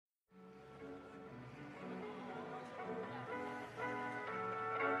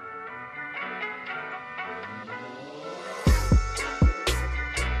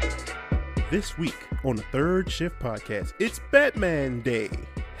This week on the Third Shift Podcast, it's Batman Day.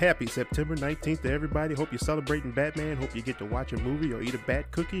 Happy September 19th to everybody. Hope you're celebrating Batman. Hope you get to watch a movie or eat a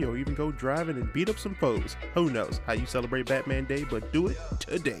bat cookie or even go driving and beat up some foes. Who knows how you celebrate Batman Day, but do it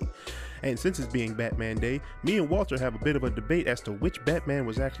today. And since it's being Batman Day, me and Walter have a bit of a debate as to which Batman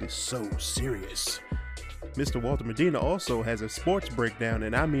was actually so serious. Mr. Walter Medina also has a sports breakdown,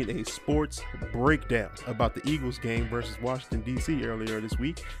 and I mean a sports breakdown, about the Eagles game versus Washington, D.C. earlier this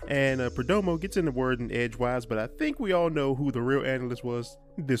week. And Perdomo gets in the word in edgewise, but I think we all know who the real analyst was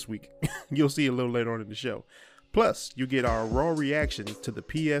this week. You'll see a little later on in the show. Plus, you get our raw reaction to the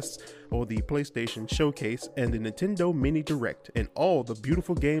PS or the PlayStation Showcase and the Nintendo Mini Direct and all the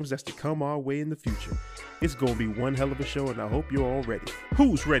beautiful games that's to come our way in the future. It's going to be one hell of a show, and I hope you're all ready.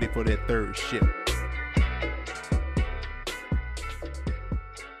 Who's ready for that third shift?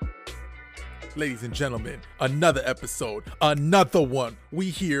 Ladies and gentlemen, another episode, another one. We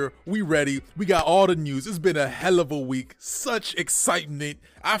here, we ready, we got all the news. It's been a hell of a week, such excitement.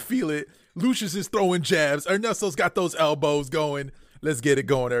 I feel it. Lucius is throwing jabs. Ernesto's got those elbows going. Let's get it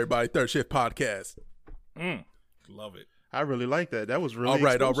going, everybody. Third Shift Podcast. Love it. I really like that. That was really All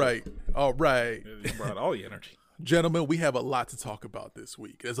right. You brought all the energy. Gentlemen, we have a lot to talk about this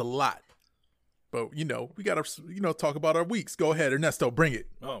week. There's a lot. But, we got to, talk about our weeks. Go ahead, Ernesto, bring it.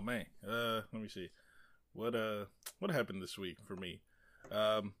 Oh, man. Let me see. What happened this week for me?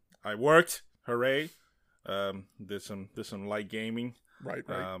 I worked. Hooray. Did some light gaming. Right.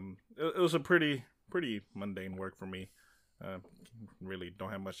 It was a pretty mundane work for me. Really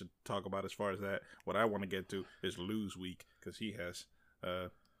don't have much to talk about as far as that. What I want to get to is Lou's week, because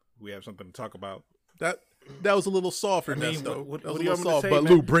we have something to talk about. That was a little soft, Ernesto. What that was do a you little want me to soft, say, but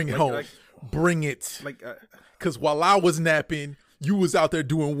man? Lou, bring it home. Bring it. Because while I was napping, you was out there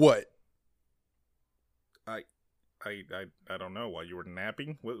doing what? I don't know. While you were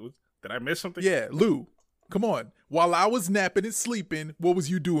napping, what did I miss something? Yeah, Lou, come on. While I was napping and sleeping, what was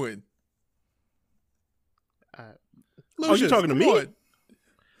you doing? You talking to me? On.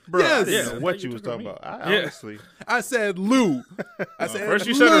 Bro, Yes. I didn't know what You you was talking talking to about. me? Honestly. I said Lou. I said first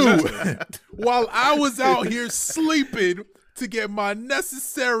you said Lou. Ernesto. While I was out here sleeping to get my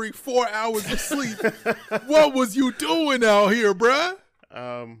necessary 4 hours of sleep, what was you doing out here, bruh?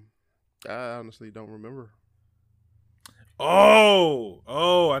 I honestly don't remember.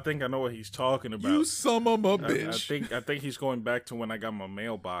 Oh, I think I know what he's talking about. You son of a bitch. I think he's going back to when I got my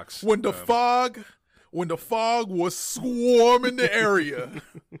mailbox. When the fog was swarming the area,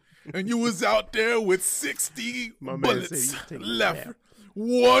 and you was out there with 60 My man bullets said he take a left, nap.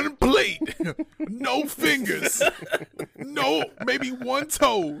 one plate, no fingers, maybe one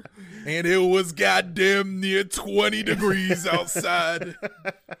toe, and it was goddamn near 20 degrees outside.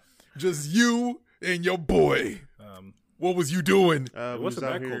 Just you and your boy. What was you doing? We wasn't was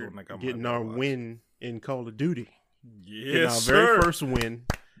out that cold here when I got my getting our mailbox. win in Call of Duty. Yes, Getting our sir. very first win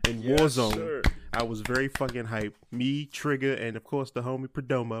in Yes, Warzone. sir. I was very fucking hyped. Me, Trigger, and of course the homie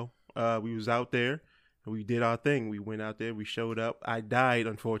Perdomo. We was out there. And we did our thing. We went out there. We showed up. I died,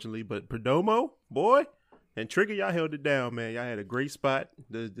 unfortunately. But Perdomo, boy, and Trigger, y'all held it down, man. Y'all had a great spot.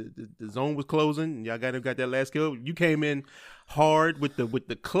 The zone was closing. And y'all got that last kill. You came in hard with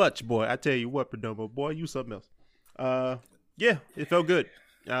the clutch, boy. I tell you what, Perdomo, boy, you something else. Yeah, it felt good.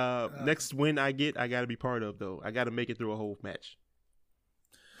 Next win I get, I got to be part of, though. I got to make it through a whole match.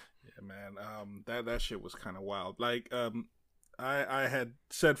 Yeah, man. That shit was kind of wild. Like, I had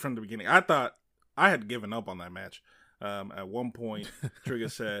said from the beginning, I thought I had given up on that match. At one point, Trigger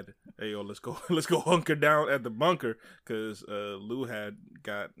said, "Hey, yo, let's go hunker down at the bunker," because Lou had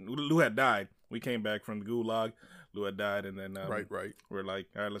died. We came back from the gulag. Lou had died, and then Right. we're like,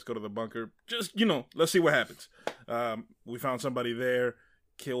 all right, let's go to the bunker. Just let's see what happens. We found somebody there,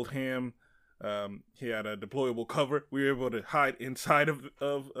 killed him. He had a deployable cover. We were able to hide inside of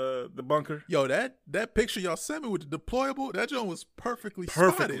the bunker. Yo, that picture y'all sent me with the deployable, that joint was perfectly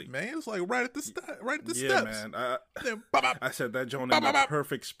spotted, man. It was like right at the Yeah, steps. man. Then, bop. I said that joint in the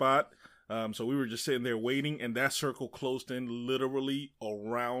perfect spot. So we were just sitting there waiting, and that circle closed in literally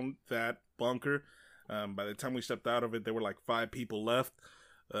around that bunker. By the time we stepped out of it, there were like 5 people left.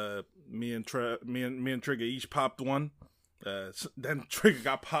 Me and Trigger each popped one. Then Trigger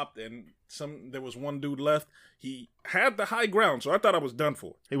got popped, and there was one dude left. He had the high ground, so I thought I was done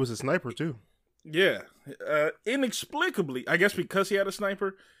for. It was a sniper, too. Yeah. Inexplicably, I guess because he had a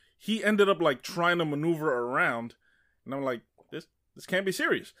sniper, he ended up like trying to maneuver around, and I'm like, this can't be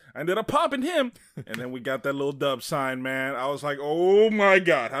serious. I ended up popping him, and then we got that little dub sign, man. I was like, oh my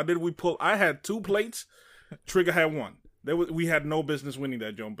God, how did we pull? I had 2 plates. Trigger had 1. We had no business winning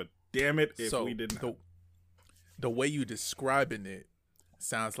that jump, but damn it if we didn't. The way you describing it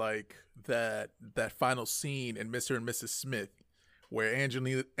Sounds like that final scene in Mr. and Mrs. Smith, where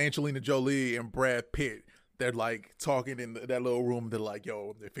Angelina Jolie and Brad Pitt, they're like talking in that little room. They're like,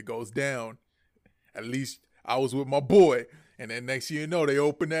 "Yo, if it goes down, at least I was with my boy." And then next thing you know, they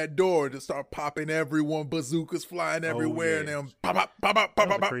open that door and just start popping everyone, bazookas flying everywhere, and then pop, pop, pop, pop, pop, That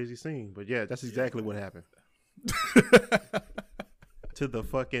was pop. a crazy scene, but yeah, that's exactly what happened. To the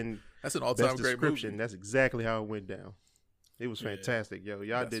fucking That's an all-time best great description. movie. That's exactly how it went down. It was fantastic, yo.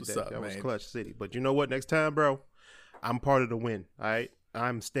 Y'all That's did what's that. up, That was man. clutch city. But you know what? Next time, bro, I'm part of the win. All right,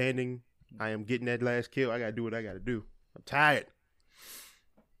 I'm standing. I am getting that last kill. I gotta do what I gotta do. I'm tired.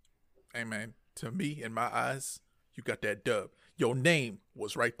 Hey, man, to me, in my eyes, you got that dub. Your name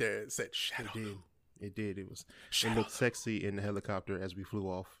was right there. It said Shadow. It did. It did. It was. Shadow. It looked sexy in the helicopter as we flew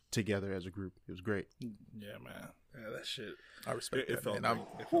off together as a group. It was great. Yeah, man. Yeah, that shit. I respect It that, felt man. great.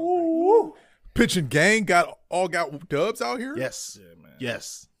 It felt Woo! Pitch and Gang got dubs out here? Yes. great. Yeah, man.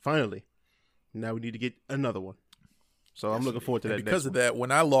 Yes. Finally. Now we need to get another one. So I'm looking forward to that. And because next of that,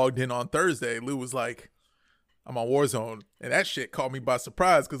 when I logged in on Thursday, Lou was like, I'm on Warzone. And that shit caught me by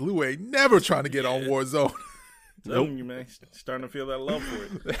surprise because Lou ain't never trying to get on Warzone. Telling you, man. Starting to feel that love for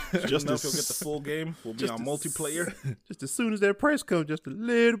it. Just enough he'll get the full game. We'll be on multiplayer. Just as soon as that price comes, just a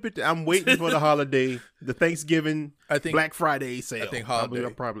little bit. I'm waiting for the holiday, the Thanksgiving, I think Black Friday sale. I think holiday.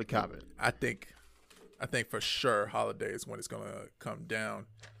 I'll probably cop it. I think for sure holiday is when it's gonna come down.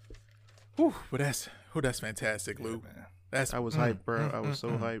 Whew, but that's fantastic, Lou. I was hyped, bro. I was so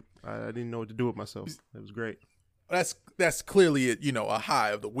hyped. I didn't know what to do with myself. It was great. That's clearly a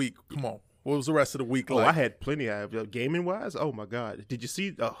high of the week. Come on, what was the rest of the week Oh, like? I had plenty of gaming wise. Oh my god, did you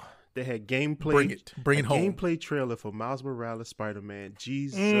see? Oh, they had gameplay. Bring it home. Gameplay trailer for Miles Morales Spider-Man.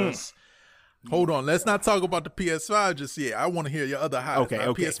 Jesus. Hold on, let's not talk about the PS5 just yet. I want to hear your other highs. Okay,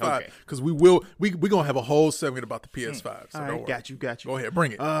 PS5 okay. because we're gonna have a whole segment about the PS5. So All don't right, worry. got you. Go ahead,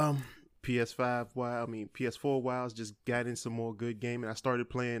 bring it. PS5 PS4 Wilds, just got in some more good gaming. I started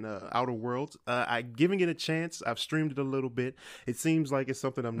playing Outer Worlds. I giving it a chance. I've streamed it a little bit. It seems like it's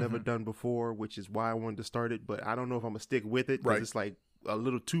something I've never done before, which is why I wanted to start it, but I don't know if I'm gonna stick with it because it's like a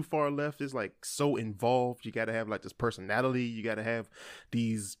little too far left. It's like so involved. You gotta have like this personality. You gotta have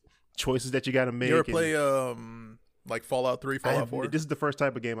these choices that you gotta make. You ever play like Fallout 3, Fallout 4? This is the first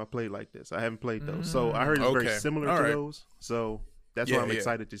type of game I played like this. I haven't played those. So I heard it's very similar to those. So that's why I'm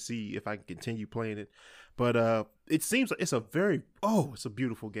excited to see if I can continue playing it. But it seems like it's a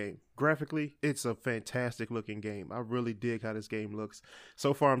beautiful game. Graphically, it's a fantastic looking game. I really dig how this game looks.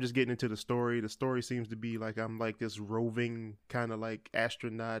 So far, I'm just getting into the story. The story seems to be like I'm like this roving kind of like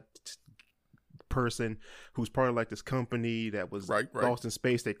astronaut person who's part of like this company that was lost in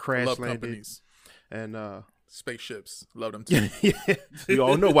space. They crash landed. Companies. And spaceships, love them too. Yeah, you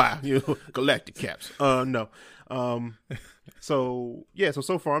all know why. Galactic caps. No. So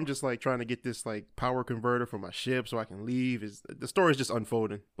far I'm just like trying to get this like power converter for my ship so I can leave. The story's just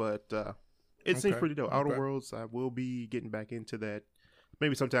unfolding, but it seems pretty dope. Outer Worlds, I will be getting back into that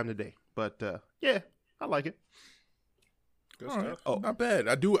maybe sometime today. But yeah, I like it. Good stuff. Oh, not bad.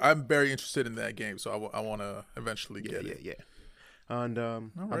 I'm very interested in that game, so I want to eventually get it. Yeah. And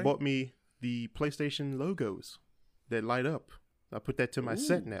I bought me the PlayStation logos that light up. I put that to my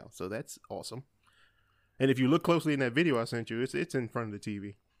set now, so that's awesome. And if you look closely in that video I sent you, it's in front of the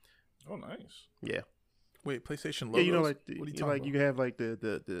TV. Oh, nice. Yeah. Wait, PlayStation logos? Yeah, you know, like what are you talking about? you have like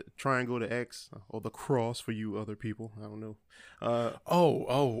the triangle, the X, or the cross for you other people. I don't know.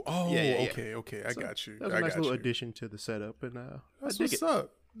 Yeah. Okay. I got you. That's a nice little addition to the setup, and That's I dig what's it.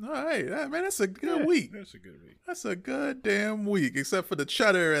 up. All right, man, that's a good week. That's a good week. That's a good damn week, except for the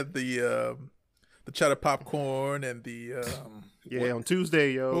cheddar and the cheddar popcorn and the on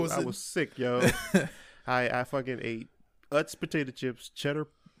Tuesday, yo, what was I it? was sick, yo. I fucking ate Utz potato chips, cheddar,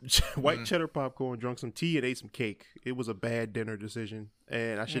 white cheddar popcorn, drunk some tea, and ate some cake. It was a bad dinner decision,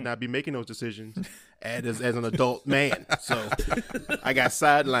 and I should not be making those decisions as an adult man. So I got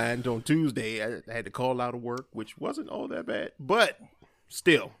sidelined on Tuesday. I had to call out of work, which wasn't all that bad, but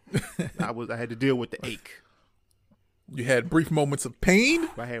still, I had to deal with the ache. You had brief moments of pain,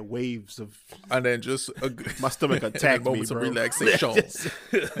 I had waves of and then just my stomach attacked me, moments bro. of relaxation.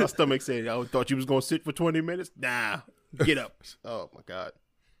 My stomach said, "I thought you was gonna sit for 20 minutes. Nah, get up." Oh my god,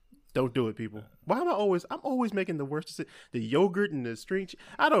 don't do it, people. Why am I'm always making the worst decision. The yogurt and the string.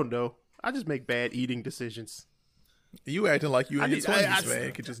 I don't know. I just make bad eating decisions. You acting like you in your 20s, man.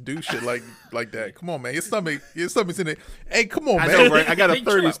 You could just do shit like that. Come on, man. Your stomach's in it. Hey, come on, man. I know, right? I got a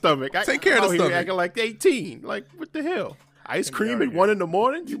 30 stomach. Take care of the I'm stomach. acting like 18. Like, what the hell? Ice cream at 1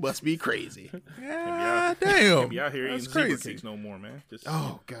 a.m? You must be crazy. Yeah, damn. Be out here eating That's zebra crazy. cakes no more, man. Just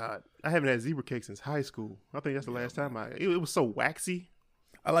Oh God, I haven't had zebra cake since high school. I think that's the last time it was so waxy.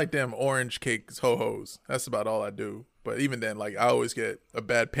 I like them orange cakes ho-hos. That's about all I do. But even then, like, I always get a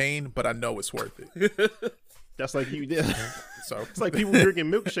bad pain, but I know it's worth it. That's like you did. So It's like people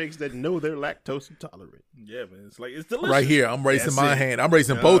drinking milkshakes that know they're lactose intolerant. Yeah, man. It's like, it's delicious. right here, I'm raising That's my it. hand. I'm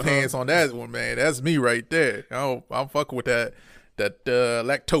raising both hands on that one, man. That's me right there. I'm fucking with that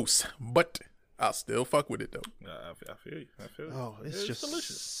lactose, but I'll still fuck with it though. I feel you. I feel you. Oh, it's just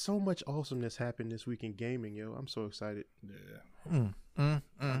delicious. so much awesomeness happened this week in gaming, yo. I'm so excited. Yeah.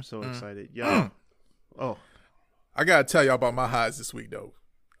 I'm so excited. Yo. Oh, I gotta tell y'all about my highs this week though.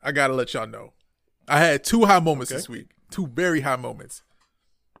 I gotta let y'all know. I had 2 high moments this week. 2 very high moments.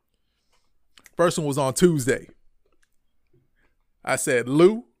 First one was on Tuesday. I said,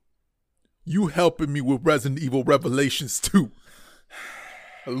 Lou, you helping me with Resident Evil Revelations 2.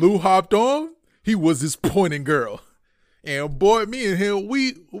 Lou hopped on. He was this pointing girl. And boy, me and him,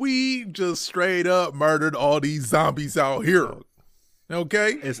 we just straight up murdered all these zombies out here.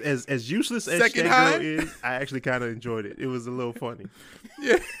 Okay? as useless as Second that high? girl is, I actually kind of enjoyed it. It was a little funny.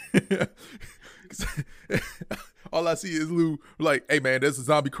 Yeah. All I see is Lou like, hey man, there's a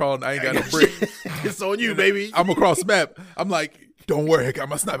zombie crawling. I ain't got no brick. It's on you, baby. I'm across the map. I'm like, don't worry, I got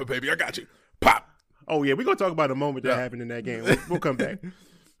my sniper, baby. I got you. Pop. Oh, yeah, we're going to talk about a moment that happened in that game. We'll come back.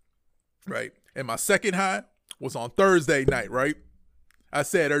 Right. And my second high was on Thursday night, right? I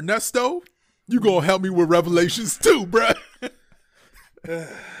said, Ernesto, you gonna help me with Revelations 2, bruh.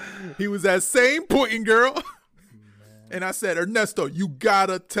 He was that same pointing girl. And I said, Ernesto, you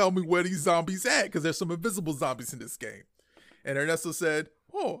gotta tell me where these zombies at, because there's some invisible zombies in this game. And Ernesto said,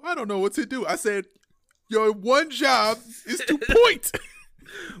 oh, I don't know what to do. I said, your one job is to point.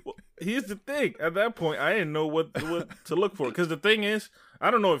 Well, here's the thing. At that point, I didn't know what to look for. Because the thing is, I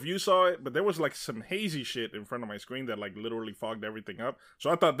don't know if you saw it, but there was like some hazy shit in front of my screen that like literally fogged everything up.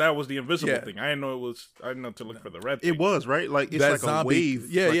 So I thought that was the invisible thing. I didn't know to look for the red thing. It was, right? Like, it's that like zombie, a wave.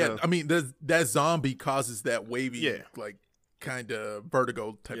 Yeah, like yeah. I mean, that zombie causes that wavy, Yeah. like, kind of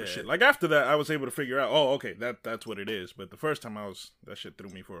vertigo type Yeah, of shit. like after that, I was able to figure out, oh, okay, that's what it is. But the first time that shit threw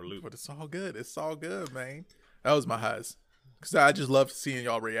me for a loop. But it's all good. It's all good, man. That was my highs. Because I just loved seeing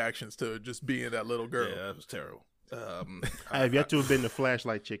y'all reactions to just being that little girl. Yeah, that was terrible. I have yet to have been the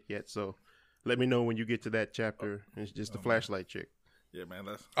flashlight chick yet, so let me know when you get to that chapter. It's just the flashlight chick. Yeah, man,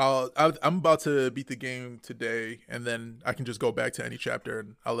 that's I'm about to beat the game today, and then I can just go back to any chapter,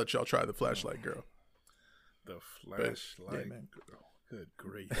 and I'll let y'all try the flashlight girl. the flashlight man. girl. Good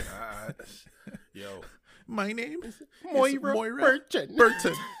grief. Yo, My name is Moira Burton.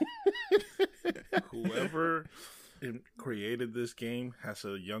 whoever created this game has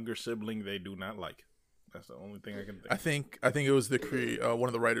a younger sibling they do not like. That's the only thing I can think. I think it was one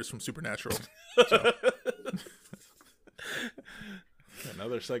of the writers from Supernatural.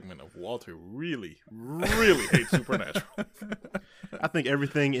 Another segment of Walter really, really hates Supernatural. I think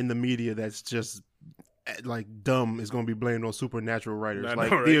everything in the media that's just like dumb is going to be blamed on Supernatural writers. I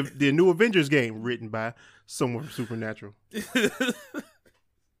Like know, right? the new Avengers game written by someone from Supernatural.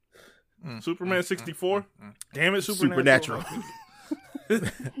 Superman 64? Damn it, Supernatural.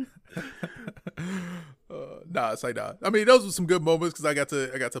 Nah, it's like nah. I mean, those were some good moments because I got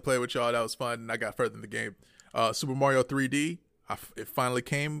to play with y'all. That was fun, and I got further in the game. Super Mario 3D, it finally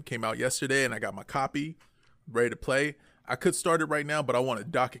came out yesterday, and I got my copy ready to play. I could start it right now, but I want to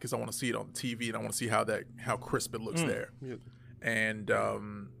dock it because I want to see it on the TV, and I want to see how crisp it looks there. Yeah. And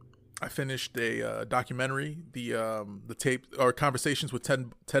I finished a documentary, the tape or conversations with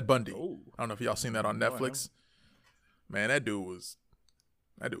Ted Bundy. Oh. I don't know if y'all seen that on Netflix. Man, that dude was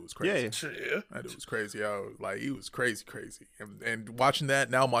crazy. Yeah. That dude was crazy. He was crazy. And watching that,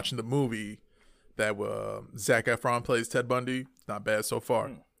 now I'm watching the movie that Zac Efron plays Ted Bundy. Not bad so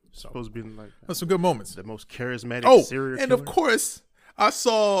far. So Supposed to be like that's some good moments. the most charismatic serial killer. And of course, I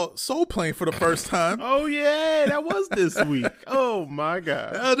saw Soul Plane for the first time. Oh yeah, that was this week. Oh my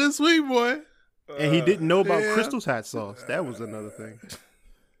god. This week, boy. And he didn't know about yeah. Crystal's hot sauce. That was another thing.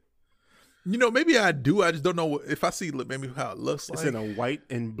 You know, maybe I do. I just don't know if I see maybe how it looks It's like. in a white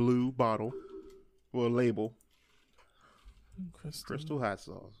and blue bottle. Well, label. Crystal hot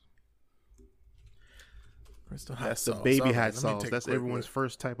sauce. Crystal hot That's the sauce. baby All right, hot let me sauce. take a That's quick everyone's look.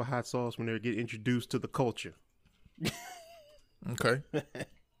 first type of hot sauce when they get introduced to the culture. Okay.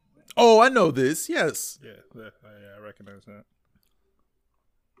 Oh, I know this. Yes. Yeah, I recognize that.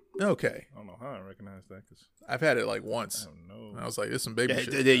 Okay. I don't know how I recognize that because I've had it like once. I don't know. And I was like, "This some baby Yeah,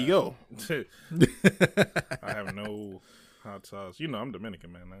 shit." there you go. I have no hot sauce. You know, I'm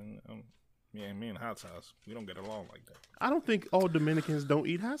Dominican, man. Me and hot sauce, we don't get along like that. I don't think all Dominicans don't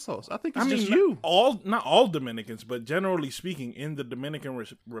eat hot sauce. I think it's I mean, just you. not all Dominicans, but generally speaking, in the Dominican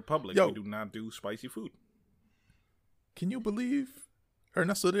Republic, Yo. we do not do spicy food. Can you believe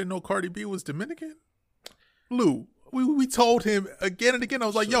Ernesto didn't know Cardi B was Dominican? Lou, we told him again and again. I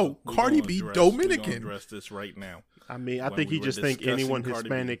was like, yo, Cardi B Dominican. Address this right now. I mean, I think he just think anyone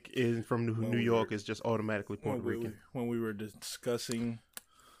Hispanic is from New York is just automatically Puerto Rican. When we were discussing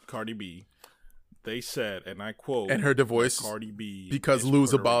Cardi B, they said, and I quote, and her divorce, Cardi B, because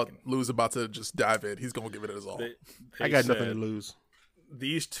Lou's about to just dive in. He's gonna give it his all. I got nothing to lose.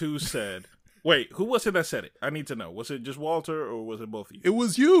 These two said, wait, who was it that said it? I need to know. Was it just Walter or was it both of you? It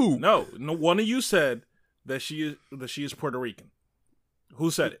was you. No, one of you said that she is Puerto Rican.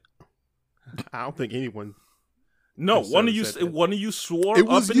 Who said it? I don't think anyone. No, one of you swore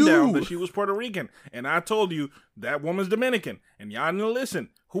up and down that she was Puerto Rican, and I told you that woman's Dominican, and y'all didn't listen.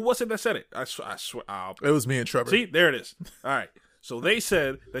 Who was it that said it? I swear. It was me and Trevor. See, there it is. All right. So they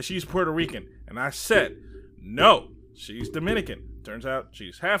said that she's Puerto Rican, and I said, no, she's Dominican. Turns out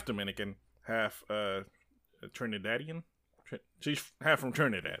she's half Dominican, half Trinidadian. She's half from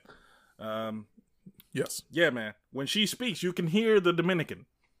Trinidad. Yes. Yeah, man. When she speaks, you can hear the Dominican.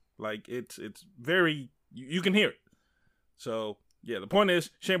 Like, it's very, you can hear it. So, yeah, the point is,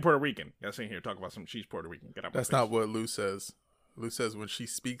 she ain't Puerto Rican. Y'all sitting here talk about something, she's Puerto Rican. Get out my That's face. not what Lou says. Lou says when she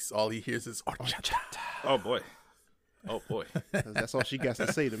speaks, all he hears is horchata. Oh, boy. Oh, boy. That's all she got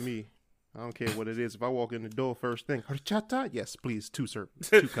to say to me. I don't care what it is. If I walk in the door first thing, horchata? Yes, please, 2 servings.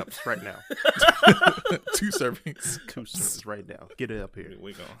 2 cups right now. 2 servings. 2 servings right now. Get it up here.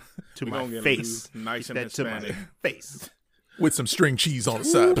 We gonna, to we my gonna face. Nice Get and that to my Hispanic. face. With some string cheese on the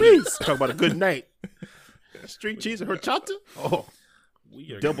side. Please. Talk about a good night. String cheese and horchata? Oh,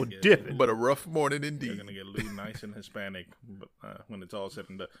 We are double gonna get- dipping. But a rough morning We're indeed. gonna get Lou nice and Hispanic when it's all said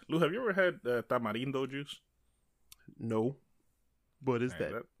and done. Lou, have you ever had tamarindo juice? No. What is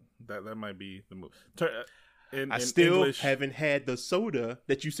Man, that? that might be the move. I still haven't had the soda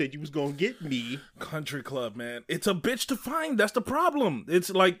that you said you was going to get me. Country Club, man. It's a bitch to find. That's the problem. It's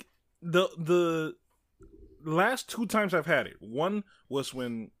like the last 2 times I've had it. One was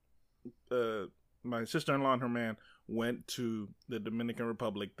when my sister-in-law and her man went to the Dominican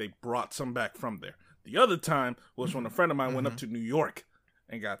Republic. They brought some back from there. The other time was when a friend of mine went up to New York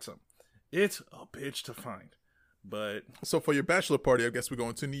and got some. It's a bitch to find. But So for your bachelor party, I guess we're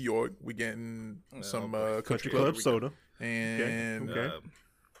going to New York. We're getting some country Club club soda. and Okay.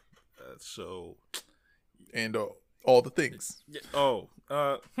 so and all the things.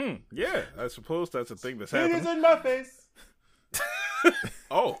 yeah, I suppose that's a thing that's happening. in my face.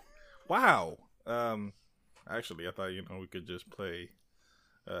 Oh, wow. Actually, I thought we could just play.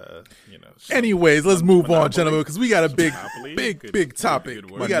 Anyways, let's move Monopoly. on, gentlemen, because we got a big Monopoly. big topic.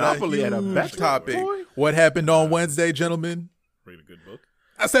 Good We word. got Monopoly a at a huge bachelor topic. boy? What happened on Wednesday, gentlemen? Read a good book.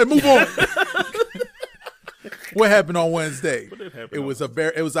 I said, move on. What happened on Wednesday? What did happen It on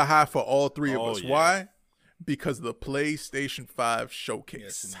was a high for all 3 of Oh, us. yeah. Why? Because of the PlayStation 5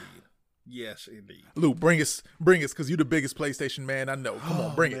 showcase. Yes, indeed. Lou, bring us, because you're the biggest PlayStation man I know. Come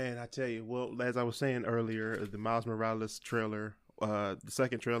on, bring it. Man, I tell you. Well, as I was saying earlier, the Miles Morales trailer, the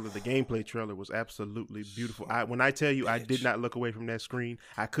second trailer, the gameplay trailer was absolutely beautiful. When I tell you, I did not look away from that screen.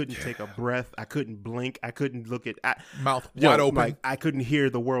 I couldn't take a breath. I couldn't blink. I couldn't look at Mouth wide open. Like, I couldn't hear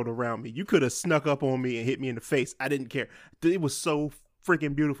the world around me. You could have snuck up on me and hit me in the face. I didn't care. It was so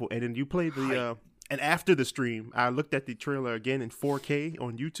freaking beautiful. And then you played the and after the stream, I looked at the trailer again in 4K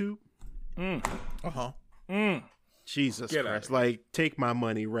on YouTube. Jesus Get out Christ. of here. Like, take my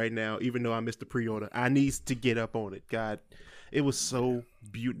money right now, even though I missed the pre-order. I need to get up on it. God, it was so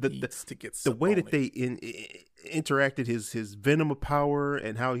beautiful. The way that they interacted his venom of power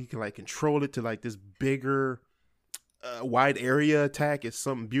and how he can like control it to like this bigger wide area attack is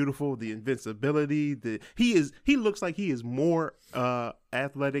something beautiful. The invincibility, he looks like he is more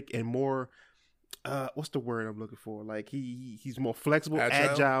athletic and more what's the word I'm looking for? Like he's more flexible,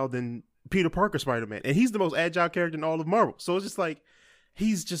 agile than Peter Parker Spider-Man, and he's the most agile character in all of Marvel. So it's just like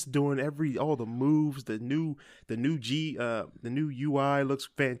he's just doing all the moves. The new UI looks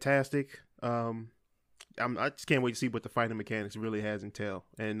fantastic. I just can't wait to see what the fighting mechanics really has entail.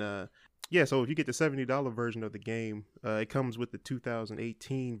 And yeah, so if you get the $70 version of the game, it comes with the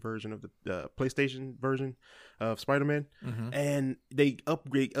 2018 version of the PlayStation version of Spider-Man, and they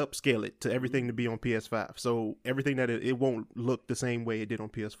upscale it to everything to be on PS5. So everything that it won't look the same way it did on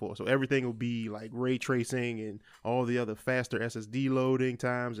PS4. So everything will be like ray tracing and all the other faster SSD loading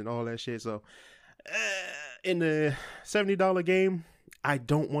times and all that shit. So in the $70 game, I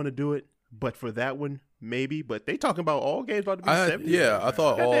don't want to do it, but for that one, maybe. But they talking about all games about to be $70. Yeah, I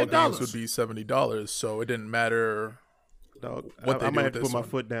thought all Goddamn games would be $70, so it didn't matter Dog, what they I do might with have to this put my one.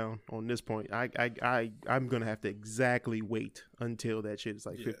 foot down on this point. I'm gonna have to exactly wait until that shit is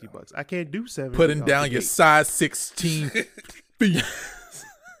like $50. I can't do 70. Putting off down the your gate. size 16 feet.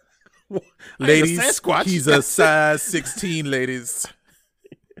 I ain't a Ladies, Sasquatch. he's a size 16, ladies.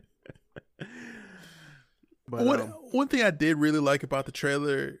 But, One thing I did really like about the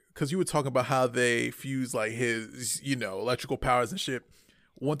trailer, because you were talking about how they fuse like his, electrical powers and shit.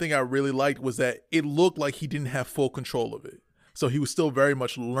 One thing I really liked was that it looked like he didn't have full control of it. So he was still very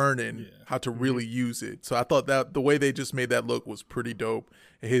much learning how to really use it. So I thought that the way they just made that look was pretty dope.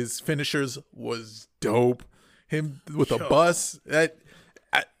 His finishers was dope. Him with a bus,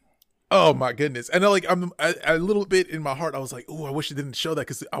 oh my goodness. And I'm a little bit in my heart, I was like, oh, I wish it didn't show that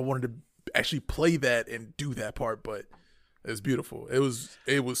because I wanted to actually play that and do that part. But it was beautiful. It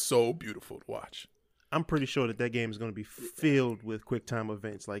was so beautiful to watch. I'm pretty sure that game is going to be filled with QuickTime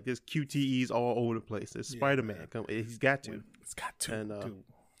events. Like there's QTEs all over the place. There's Spider-Man. He's got to. It's got to. And,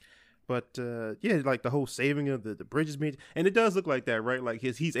 but like the whole saving of the bridges being, and it does look like that, right? Like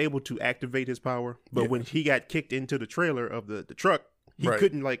he's able to activate his power, but when he got kicked into the trailer of the truck, he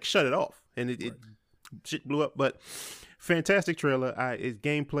couldn't like shut it off, and it shit blew up. But fantastic trailer. His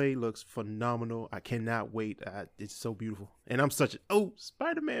gameplay looks phenomenal. I cannot wait. It's so beautiful, and I'm such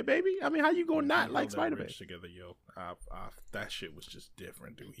Spider-Man, baby. I mean, how you gonna not like Spider-Man? Together, yo. That shit was just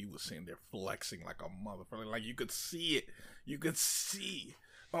different, dude. He was sitting there flexing like a motherfucker. Like you could see it. You could see.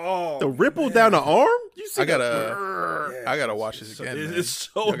 Oh, the ripple down the arm. You see? I gotta watch this again. It's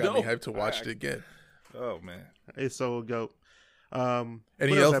so dope. Got me hyped to watch it again. Oh man, it's so dope.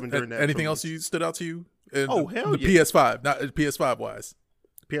 Anything else you stood out to you? Hell the yeah. PS5, not PS5 wise.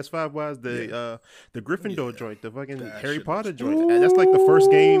 PS5 wise, the Gryffindor joint, the fucking Harry Potter joint. That's like the first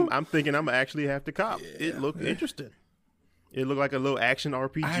game I'm thinking I'm gonna actually have to cop. It looked interesting. It looked like a little action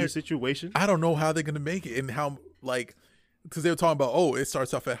RPG situation. I don't know how they're gonna make it and how because they were talking about it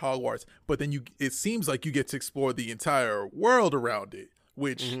starts off at Hogwarts, but then it seems like you get to explore the entire world around it,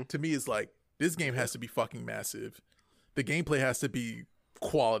 which to me is like this game has to be fucking massive. The gameplay has to be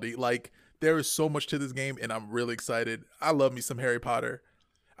quality. Like there is so much to this game, and I'm really excited. I love me some Harry Potter.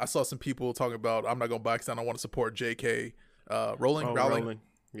 I saw some people talking about I'm not gonna buy because I don't want to support J.K. Rowling.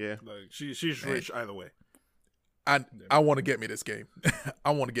 Yeah, like she's rich either way. I want to get me this game.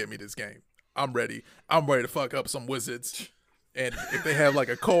 I want to get me this game. I'm ready. I'm ready to fuck up some wizards. And if they have like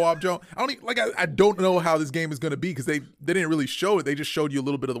a co-op joint, I don't know how this game is gonna be because they didn't really show it. They just showed you a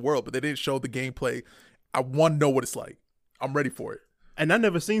little bit of the world, but they didn't show the gameplay. I want to know what it's like. I'm ready for it. And I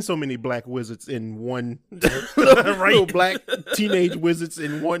never seen so many black wizards in one little black teenage wizards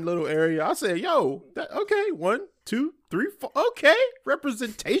in one little area. I said, okay, 1, 2, 3, 4. Okay,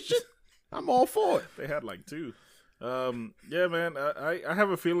 representation. I'm all for it. They had like 2. Yeah, man. I have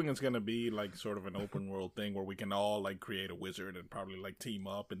a feeling it's gonna be like sort of an open world thing where we can all like create a wizard and probably like team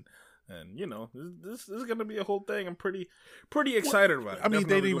up and this is gonna be a whole thing. I'm pretty excited about it. I mean,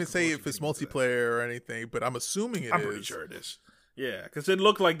 they didn't even say if it's multiplayer or anything, but I'm assuming I'm pretty sure it is. Yeah, because it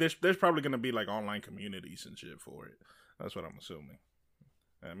looked like there's probably gonna be like online communities and shit for it. That's what I'm assuming.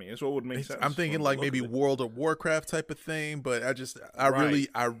 I mean, it's what would make sense. I'm thinking like maybe World of Warcraft type of thing, but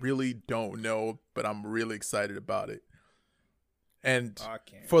I really don't know, but I'm really excited about it. And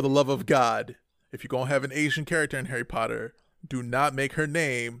for the love of God, if you're gonna have an Asian character in Harry Potter, do not make her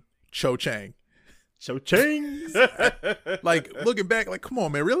name Cho Chang. Cho Chang. Like looking back, like come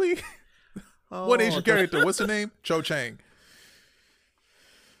on, man, really? What Asian character? What's her name? Cho Chang.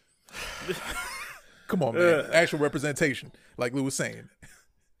 Come on, man. Actual representation, like Lou was saying.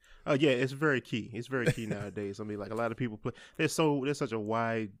 Yeah, it's very key. It's very key nowadays. I mean, like a lot of people play. There's such a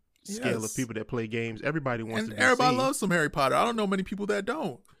wide scale of people that play games. Everybody wants to. Everybody loves some Harry Potter. I don't know many people that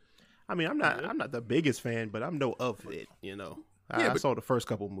don't. I mean, I'm not the biggest fan, but I'm of it. I saw the first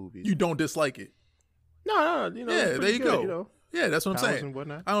couple movies. You don't dislike it. No. Yeah, there you go. Yeah, that's what I'm saying. And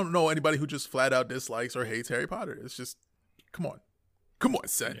whatnot. I don't know anybody who just flat out dislikes or hates Harry Potter. It's just, come on,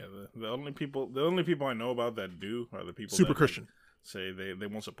 son. Yeah, the only people I know about that do are the people super that Christian. Say they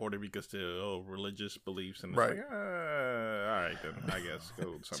won't support it because they're religious beliefs and it's right. Like, all right then, I guess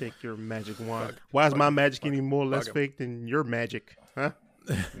go take your magic wand. Why is my magic any more less fake than your magic? Huh?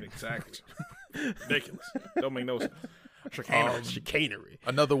 Exactly. Ridiculous. Don't make no sense. Chicanery.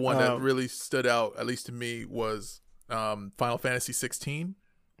 Another one that really stood out, at least to me, was Final Fantasy 16.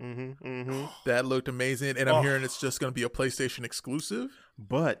 That looked amazing, and I'm hearing it's just going to be a PlayStation exclusive.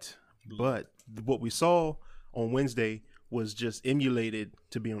 But what we saw on Wednesday was just emulated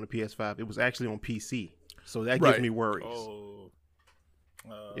to be on the PS5. It was actually on PC, so that gives me worries.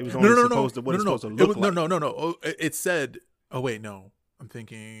 It was only supposed to look like. No. It said. Oh wait, no. I'm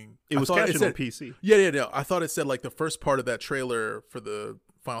thinking It was captured on PC. Yeah. I thought it said like the first part of that trailer for the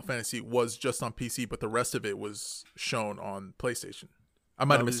Final Fantasy was just on PC, but the rest of it was shown on PlayStation. I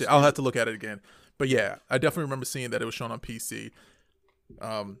might have missed it. I'll have to look at it again. But yeah, I definitely remember seeing that it was shown on PC.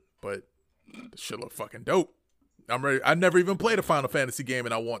 But this shit look fucking dope. I'm ready. I never even played a Final Fantasy game,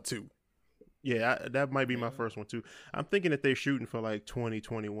 and I want to. Yeah, that might be my first one too. I'm thinking that they're shooting for like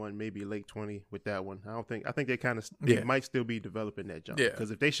 2021, maybe late 20 with that one. I think they kind of they might still be developing that jump. Yeah.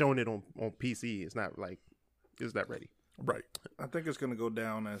 Because if they showing it on PC, it's not ready. Right. I think it's going to go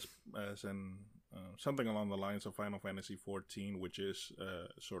down as in something along the lines of Final Fantasy 14, which is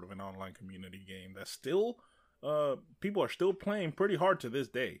sort of an online community game that still people are still playing pretty hard to this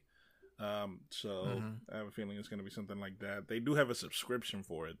day. So I have a feeling it's going to be something like that. They do have a subscription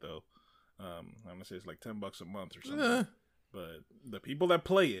for it though. I'm gonna say it's like $10 a month or something. But the people that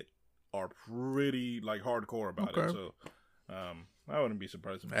play it are pretty like hardcore about it. So I wouldn't be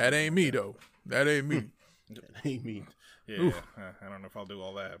surprised. That ain't me though. That ain't me. That ain't me. Yeah, I don't know if I'll do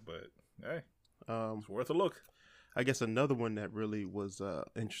all that, but hey, it's worth a look. I guess another one that really was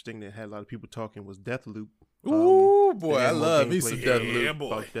interesting that had a lot of people talking was Deathloop. Ooh, boy, I love me some Deathloop. Yeah,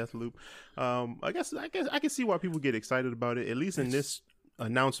 boy. Deathloop. I guess I can see why people get excited about it. At least in this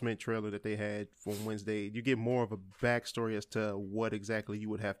announcement trailer that they had from Wednesday, you get more of a backstory as to what exactly you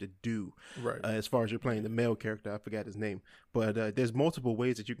would have to do. Right. As far as you're playing the male character, I forgot his name, but there's multiple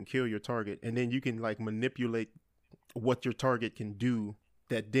ways that you can kill your target, and then you can like manipulate what your target can do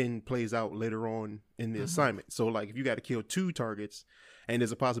that then plays out later on in the assignment. So like if you got to kill 2 targets and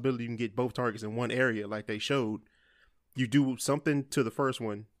there's a possibility you can get both targets in one area like they showed, you do something to the first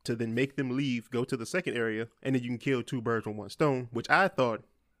one to then make them leave, go to the second area, and then you can kill 2 birds with 1 stone, which I thought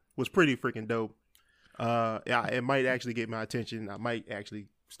was pretty freaking dope. Yeah, it might actually get my attention. I might actually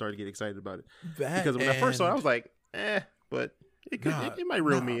start to get excited about it. Because when I first saw it, I was like, but it might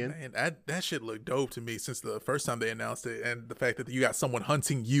reel me in. Man, that shit looked dope to me since the first time they announced it, and the fact that you got someone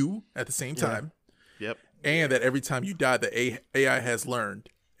hunting you at the same time. Yep. And that every time you die, the AI has learned,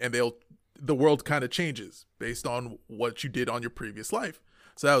 and the world kind of changes based on what you did on your previous life.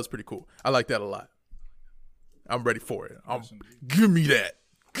 So that was pretty cool. I like that a lot. I'm ready for it. Give me that.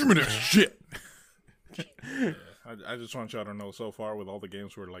 Give me that shit. Yeah, I just want y'all to know, so far with all the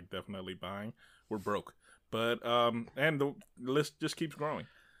games we're like definitely buying, we're broke. But and the list just keeps growing.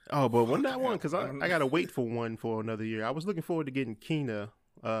 Oh, but when that one, because I gotta wait for one for another year. I was looking forward to getting Kina,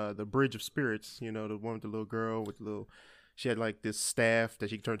 the Bridge of Spirits. You know, the one with the little girl with the little. She had like this staff that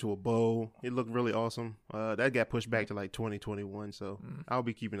she could turn to a bow. It looked really awesome. That got pushed back to like 2021, so I'll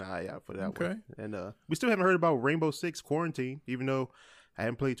be keeping an eye out for that one. And we still haven't heard about Rainbow Six Quarantine, even though I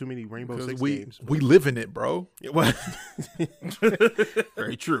haven't played too many Rainbow Six games. We live in it, bro. Well,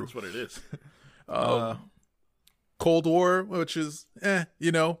 very true. That's what it is. Cold War, which is,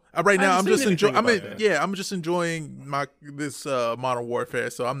 you know, right now I'm just enjoying. I'm just enjoying this Modern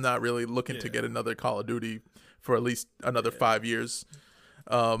Warfare. So I'm not really looking to get another Call of Duty for at least another 5 years.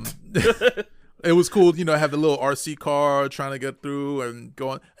 It was cool, you know, have the little RC car trying to get through and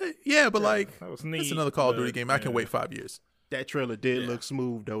going. But like, that was neat, it's another Call of Duty game. I can wait 5 years. That trailer did look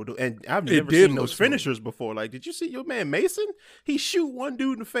smooth though, and I've never seen those finishers before. Like, did you see your man Mason? He shoot one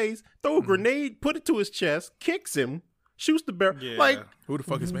dude in the face, throw a grenade, put it to his chest, kicks him, shoots the barrel. Yeah. Like, who the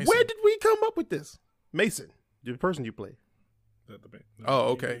fuck is Mason? Where did we come up with this? Mason, the person you play.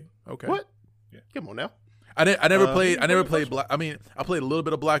 Oh, okay. What? Yeah. Come on now. I never played. I never played Black. I mean, I played a little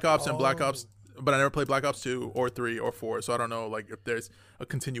bit of Black Ops and Black Ops, but I never played Black Ops 2 or 3 or 4. So I don't know, like, if there's a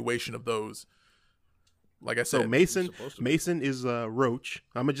continuation of those. Like I said, so Mason is Roach.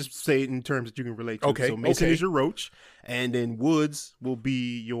 I'm gonna just say it in terms that you can relate to. Okay. So Mason is your Roach, and then Woods will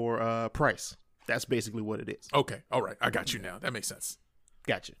be your Price. That's basically what it is. Okay. All right. I got you now. That makes sense.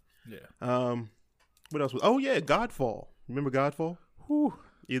 Gotcha. Yeah. What else was? Oh yeah, Godfall. Remember Godfall? Whew.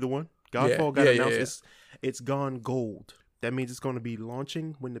 Either one. Godfall got announced. It's gone gold. That means it's going to be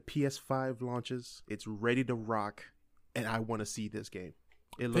launching when the PS5 launches. It's ready to rock, and I want to see this game.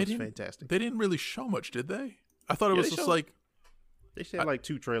 It looks fantastic. They didn't really show much, did they? I thought it was just like... They showed like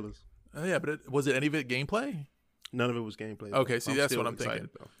 2 trailers. Yeah, but was it any of it gameplay? None of it was gameplay. Okay, see, that's what I'm thinking.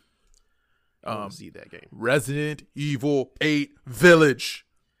 I want to see that game. Resident Evil 8 Village.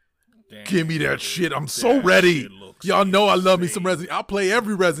 Damn, give me that shit. I'm so ready. Y'all know I love me some Resident. I'll play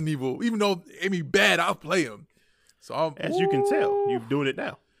every Resident Evil. Even though Amy bad, I'll play them. So as you can tell, you're doing it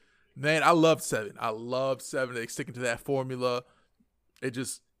now. Man, I love 7. They sticking to that formula. It's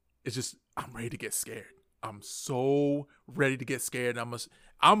just I'm ready to get scared. I'm so ready to get scared.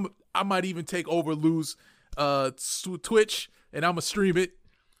 I might even take over Lou's Twitch and I'm gonna stream it.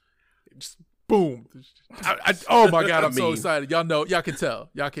 Just boom. Oh my God, I'm so excited. Y'all know, y'all can tell.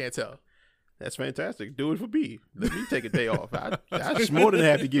 Y'all can't tell. That's fantastic. Do it for me. Let me take a day off. I'm more than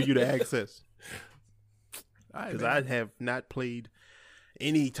happy to give you the access. Because I have not played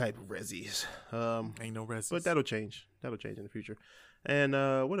any type of Resis. Ain't no Resis. But that'll change. That'll change in the future. And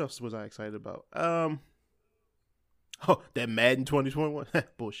what else was I excited about? That Madden 2021.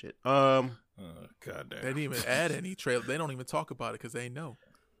 Bullshit. God damn. They didn't even add any trailer. They don't even talk about it because they know.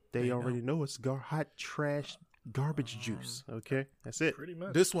 They already know it's hot trash garbage juice. Okay, that's it. Pretty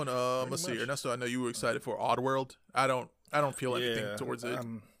much. This one, let's see, Ernesto. I know you were excited for Oddworld. I don't feel anything towards it.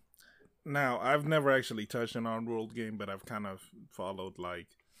 Now, I've never actually touched an Oddworld game, but I've kind of followed, like,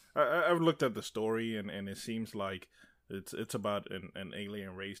 I've looked at the story, and it seems like it's about an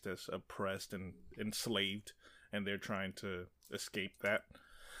alien race that's oppressed and enslaved, and they're trying to escape that.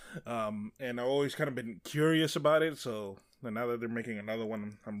 And I've always kind of been curious about it, so now that they're making another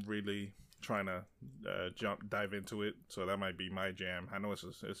one, I'm really trying to dive into it. So that might be my jam. I know it's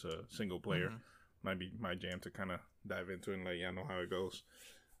a single player. Mm-hmm. Might be my jam to kind of dive into it and let y'all know how it goes.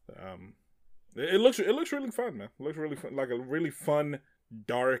 It looks really fun, man. It looks really fun, like a really fun,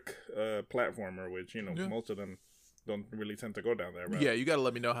 dark platformer, which most of them don't really tend to go down there. Right? Yeah, you got to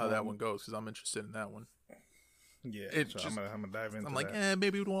let me know how that one goes because I'm interested in that one. Yeah, I'm gonna dive into. I'm like,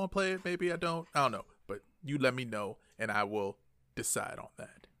 maybe we want to play it, maybe I don't know, but you let me know and I will decide on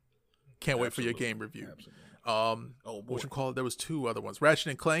that. Can't wait for your game review. Absolutely. What you call it? There was 2 other ones. Ratchet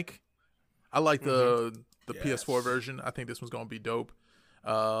and Clank. I like the PS4 version. I think this one's gonna be dope.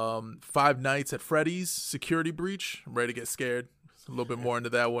 Five Nights at Freddy's Security Breach. I'm ready to get scared. A little bit more into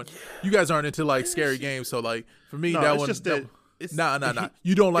that one. You guys aren't into like scary games, so like for me that one. Nah.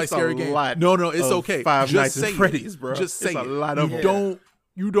 You don't like scary games. No, it's okay. Five Nights at Freddy's, bro. Just say a lot of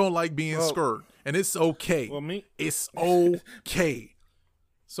you don't like being scared, and it's okay. It's okay.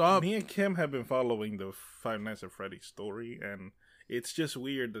 So me and Kim have been following the Five Nights at Freddy's story, and it's just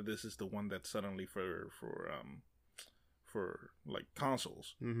weird that this is the one that's suddenly for like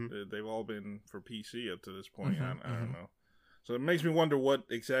consoles. Mm-hmm. They've all been for PC up to this point. Mm-hmm. I don't know. So it makes me wonder what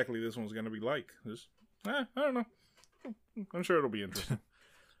exactly this one's going to be like. I don't know. I'm sure it'll be interesting.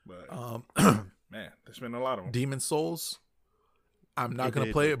 But man, there's been a lot of them. Demon Souls. I'm not going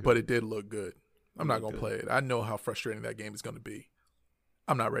to play it, but it did look good. I'm not going to play it. I know how frustrating that game is going to be.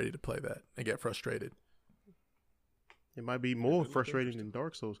 I'm not ready to play that and get frustrated. It might be more frustrating than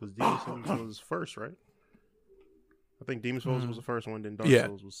Dark Souls because Demon Souls was first, right? I think Demon Souls was the first one, then Dark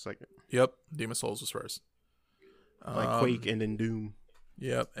Souls was second. Yep, Demon Souls was first. Like Quake and then Doom.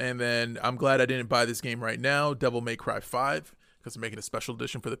 Yep, and then I'm glad I didn't buy this game right now, Devil May Cry 5, because they're making a special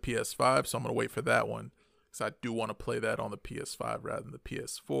edition for the PS5, so I'm going to wait for that one because I do want to play that on the PS5 rather than the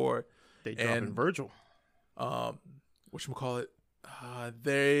PS4. They dropping Virgil. Whatchamacallit?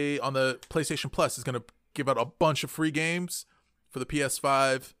 They, on the PlayStation Plus, is going to give out a bunch of free games for the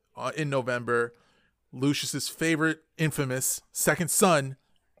PS5 in November. Lucius's favorite, infamous second son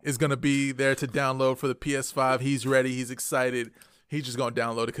is going to be there to download for the PS5. He's ready. He's excited. He's just going to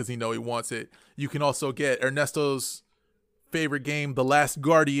download it because he know he wants it. You can also get Ernesto's favorite game, The Last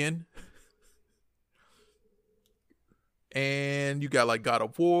Guardian. And you got like God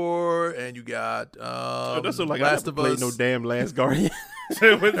of War, and you got Ernesto, like, Last of Us. No damn Last Guardian.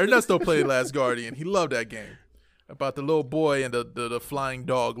 Ernesto played Last Guardian. He loved that game. About the little boy and the flying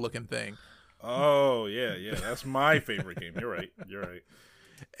dog looking thing. Oh, yeah. That's my favorite game. You're right.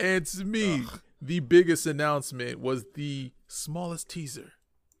 And to me, the biggest announcement was the smallest teaser.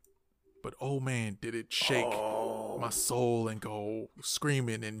 But oh man, did it shake my soul and go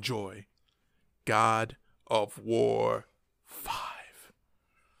screaming in joy. God of War 5.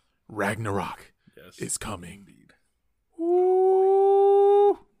 Ragnarok is coming. Indeed.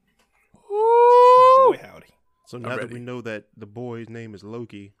 Ooh. Boy, howdy. So now that we know that the boy's name is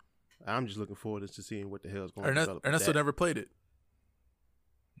Loki, I'm just looking forward to seeing what the hell is going to develop. Ernesto never played it.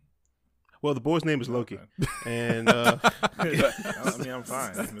 Well, the boy's name is Loki, and I mean, I'm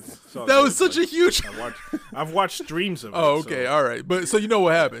fine. That was such a huge. I've watched streams of it. Oh, okay, all right, but so you know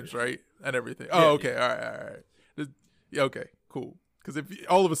what happens, right, and everything. Oh, okay, all right. Yeah, okay, cool. Because if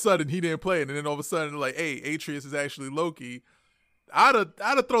all of a sudden he didn't play it, and then all of a sudden like, hey, Atreus is actually Loki, I'd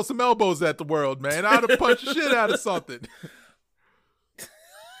have thrown some elbows at the world, man. I'd have punched the shit out of something.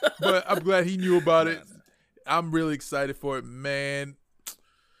 But I'm glad he knew about it. I'm really excited for it, man.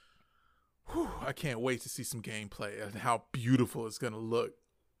 Whew, I can't wait to see some gameplay and how beautiful it's going to look.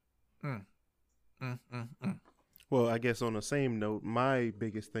 Well, I guess on the same note, my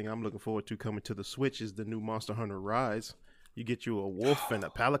biggest thing I'm looking forward to coming to the Switch is the new Monster Hunter Rise. You get you a wolf and a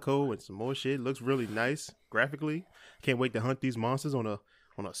palico and some more shit. Looks really nice graphically. Can't wait to hunt these monsters on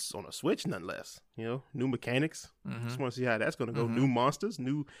on a Switch, nonetheless. You know, new mechanics. Mm-hmm. Just want to see how that's going to go. New monsters,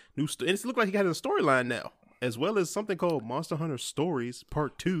 new. And it looks like he got a storyline now, as well as something called Monster Hunter Stories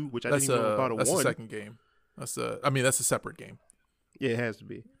Part 2, which I didn't even know about. That's the second game. That's a separate game. Yeah, it has to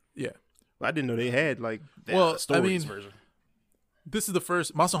be. Yeah, but I didn't know they had like that stories version. This is the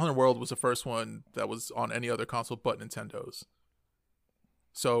first. Monster Hunter World was the first one that was on any other console but Nintendo's.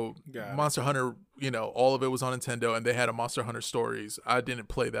 So Monster Hunter, all of it was on Nintendo, and they had a Monster Hunter Stories. I didn't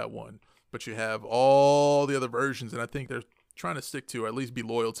play that one, but you have all the other versions, and I think they're trying to stick to, or at least be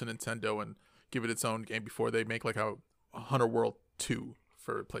loyal to Nintendo and give it its own game before they make like a Hunter World 2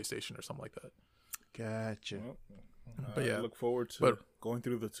 for PlayStation or something like that. Gotcha. But yeah, I look forward to going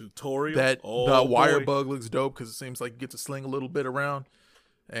through the tutorial. The wire bug looks dope because it seems like you get to sling a little bit around.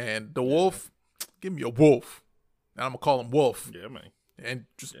 And the wolf, give me a wolf. And I'm going to call him Wolf. Yeah, man. And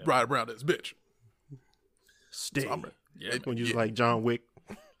just ride around this bitch. Stay. So when you like John Wick.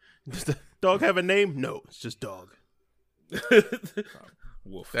 Does the dog have a name? No, it's just dog.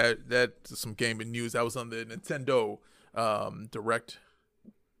 Wolf. That's some gaming news. That was on the Nintendo Direct.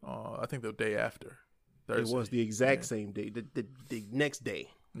 I think the day after. Thursday. It was the exact same day. The next day.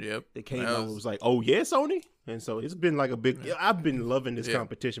 Yep. They came out and was like, oh yeah, Sony? And so it's been like a big I've been loving this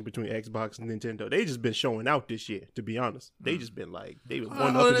competition between Xbox and Nintendo. They just been showing out this year, to be honest. They just been like they was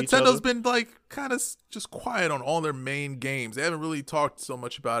one up each other. Nintendo's been like kind of just quiet on all their main games. They haven't really talked so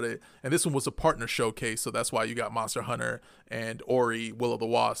much about it. And this one was a partner showcase, so that's why you got Monster Hunter and Ori, Will of the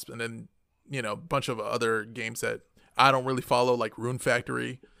Wisp, and then, a bunch of other games that I don't really follow, like Rune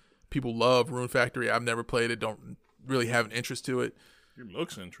Factory. People love Rune Factory. I've never played it, don't really have an interest to it. It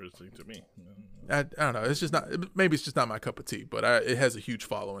looks interesting to me. I don't know. It's just not. Maybe it's just not my cup of tea. But it has a huge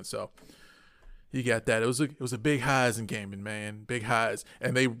following, so you got that. It was a big highs in gaming, man. Big highs,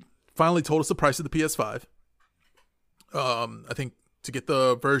 and they finally told us the price of the PS5. I think to get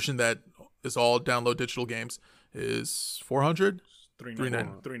the version that is all download digital games is $400,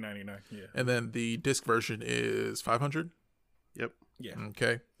 $399. Yeah, and then the disc version is $500. Yep. Yeah.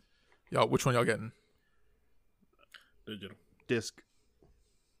 Okay. Y'all, which one y'all getting? Digital. Disc.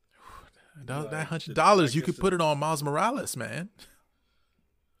 That $100, you could put it on Miles Morales, man.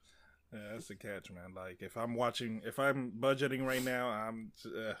 Yeah, that's the catch, man. Like if I'm budgeting right now,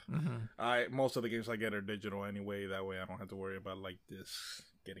 most of the games I get are digital anyway. That way I don't have to worry about like this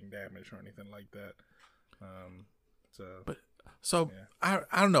getting damaged or anything like that.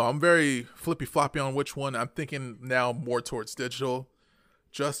 I don't know. I'm very flippy floppy on which one. I'm thinking now more towards digital,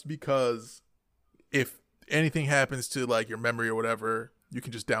 just because if anything happens to like your memory or whatever, you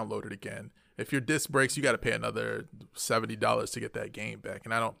can just download it again. If your disc breaks, you got to pay another $70 to get that game back.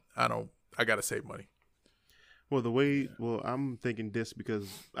 And I got to save money. Well, I'm thinking disc because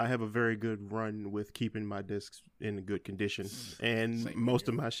I have a very good run with keeping my discs in good condition. And most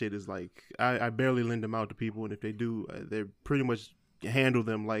of my shit is like, I barely lend them out to people. And if they do, they pretty much handle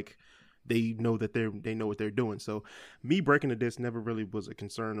them like they know that they know what they're doing. So me breaking the disc never really was a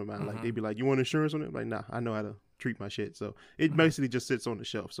concern of mine. Like they'd be like, you want insurance on it? I'm like, nah, I know how to treat my shit. So it basically just sits on the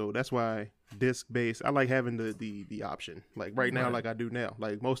shelf. So that's why disc based, I like having the option. Like right now, like I do now.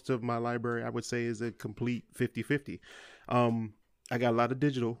 Like most of my library, I would say is a complete 50-50. I got a lot of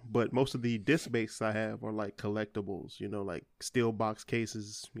digital, but most of the disc based I have are like collectibles, like steel box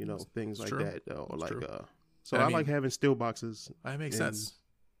cases, things like that. Or like, so I like having steel boxes. That makes sense.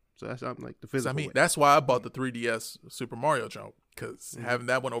 So that's like the physical. way. That's why I bought the 3DS Super Mario jump, because having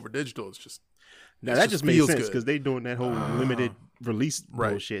that one over digital is just. Now that just makes sense because they doing that whole limited release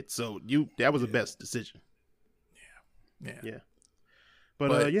bullshit. So that was the best decision. Yeah.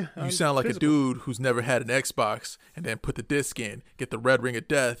 But you sound like a dude who's never had an Xbox and then put the disc in, get the red ring of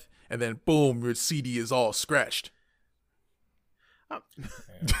death, and then boom, your CD is all scratched.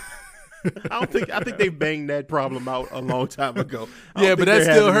 I think they banged that problem out a long time ago. Yeah, but that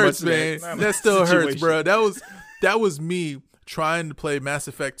still hurts, man. That still hurts, bro. That was me trying to play Mass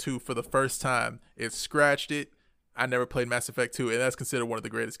Effect 2 for the first time. It scratched it. I never played Mass Effect 2, and that's considered one of the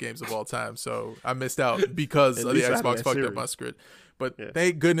greatest games of all time. So I missed out because of the Xbox fucked up my script. But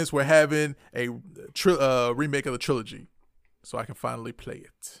thank goodness we're having a remake of the trilogy, so I can finally play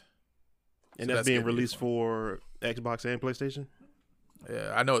it. And that's being released for Xbox and PlayStation?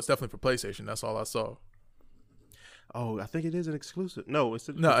 Yeah, I know it's definitely for PlayStation. That's all I saw. Oh, I think it is an exclusive. No, it's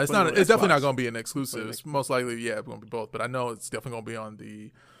not. It's definitely not going to be an exclusive. It's most likely, it's going to be both. But I know it's definitely going to be on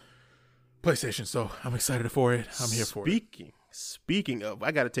the PlayStation. So I'm excited for it. I'm here for it. Speaking of,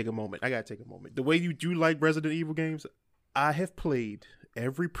 I got to take a moment. The way you do like Resident Evil games, I have played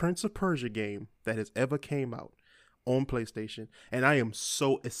every Prince of Persia game that has ever came out on PlayStation, and I am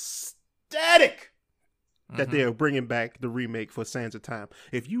so ecstatic that they are bringing back the remake for Sands of Time.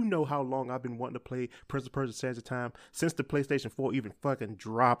 If you know how long I've been wanting to play Prince of Persia Sands of Time since the PlayStation 4 even fucking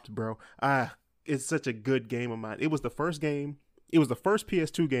dropped, bro. It's such a good game of mine. It was the first game. It was the first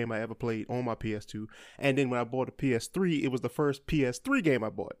PS2 game I ever played on my PS2. And then when I bought a PS3, it was the first PS3 game I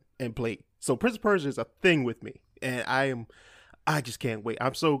bought and played. So Prince of Persia is a thing with me. And I just can't wait.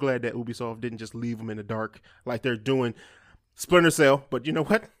 I'm so glad that Ubisoft didn't just leave them in the dark like they're doing Splinter Cell. But you know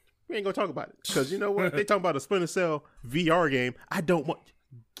what? We ain't gonna talk about it because you know what? They talking about a Splinter Cell VR game. I don't want.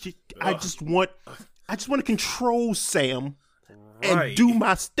 I just want to control Sam and do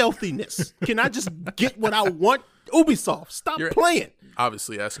my stealthiness. Can I just get what I want? Ubisoft, stop playing.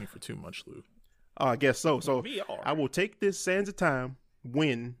 Obviously asking for too much, Lou. I guess so. So I will take this Sands of Time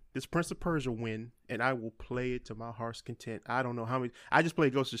win, this Prince of Persia win, and I will play it to my heart's content. I don't know how many. I just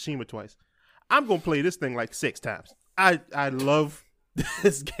played Ghost of Tsushima twice. I'm gonna play this thing like 6 times. I love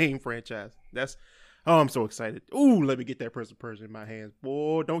this game franchise. I'm so excited. Ooh, let me get that Prince of Persia in my hands.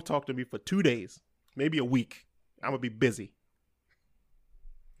 Boy, don't talk to me for 2 days, maybe a week. I'm gonna be busy.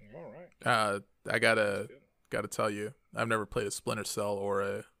 All right. I gotta tell you, I've never played a Splinter Cell or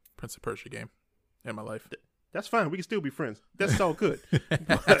a Prince of Persia game in my life. That's fine. We can still be friends. That's all good.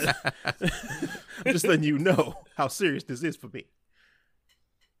 But I'm just letting you know how serious this is for me.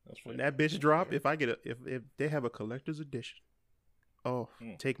 When that bitch drop, if they have a collector's edition,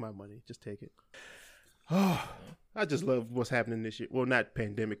 take my money. Just take it. Oh, I just love what's happening this year. Well, not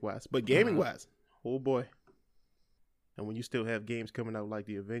pandemic wise, but gaming wise. Oh boy. And when you still have games coming out like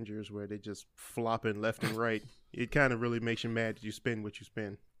the Avengers where they just flopping left and right, it kind of really makes you mad that you spend what you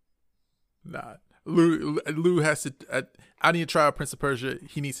spend. Nah. Lou has to. I need to try out Prince of Persia.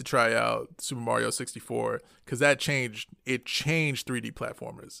 He needs to try out Super Mario 64 because that changed. It changed 3D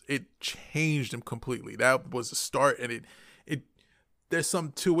platformers. It changed them completely. That was the start, and it. There's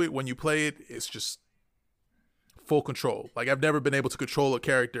something to it when you play it. It's just full control. Like I've never been able to control a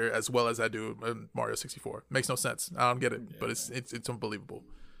character as well as I do in Mario 64. Makes no sense. I don't get it, but it's unbelievable.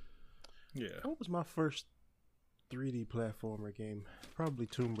 Yeah. What was my first 3D platformer game? Probably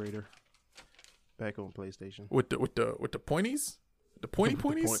Tomb Raider. Back on PlayStation. With the pointies? The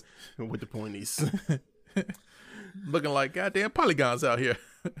pointies? With the pointies. Looking like goddamn polygons out here.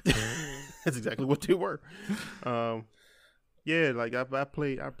 That's exactly what they were. Yeah, like I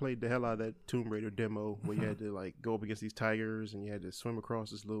played the hell out of that Tomb Raider demo where you had to like go up against these tigers and you had to swim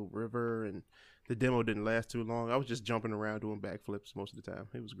across this little river, and the demo didn't last too long. I was just jumping around doing backflips most of the time.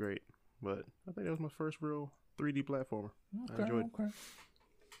 It was great. But I think that was my first real 3D platformer. I enjoyed it.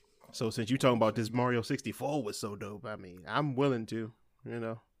 So since you talking about this Mario 64 was so dope, I mean, I'm willing to,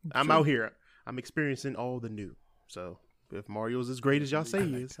 I'm out here. I'm experiencing all the new. So if Mario's as great as y'all say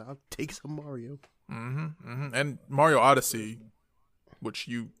he is, I'll take some Mario. And Mario Odyssey, which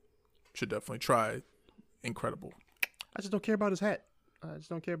you should definitely try, incredible. I just don't care about his hat. I just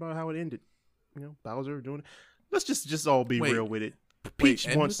don't care about how it ended. Bowser doing it. Let's just all be real with it. Peach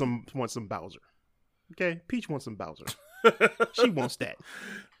wants some Bowser. Okay, Peach wants some Bowser. She wants that.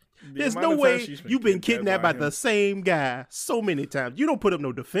 There's no way you've been kidnapped by the same guy so many times. You don't put up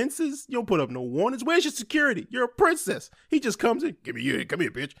no defenses. You don't put up no warnings. Where's your security? You're a princess. He just comes in, come here,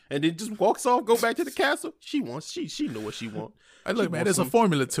 bitch, and then just walks off, go back to the castle. She know what she wants. Hey, look, man, there's a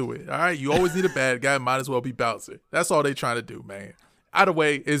formula to it. All right, you always need a bad guy. Might as well be Bowser. That's all they trying to do, man. Either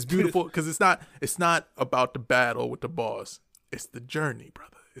way, it's beautiful because it's not about the battle with the boss. It's the journey,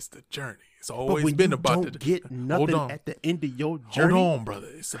 brother. It's the journey. It's always been about the journey. Get nothing at the end of your journey. Hold on, brother.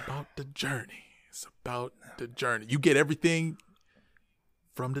 It's about the journey. It's about the journey. You get everything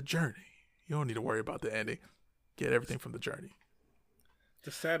from the journey. You don't need to worry about the ending. Get everything from the journey.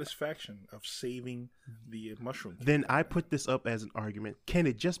 The satisfaction of saving the mushroom. Then I put this up as an argument. Can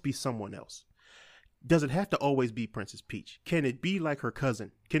it just be someone else? Does it have to always be Princess Peach? Can it be like her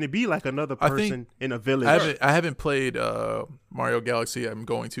cousin? Can it be like another person in a village? I haven't played Mario Galaxy. I'm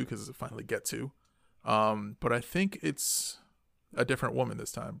going to because I finally get to. But I think it's a different woman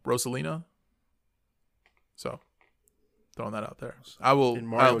this time. Rosalina. So, throwing that out there. I will in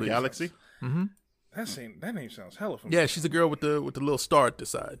Mario Galaxy. Mm-hmm. That name sounds hella familiar. Yeah, she's the girl with the little star at the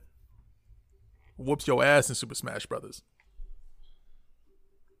side. Whoops your ass in Super Smash Brothers.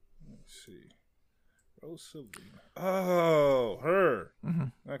 Let's see. Rosalina. Oh, her.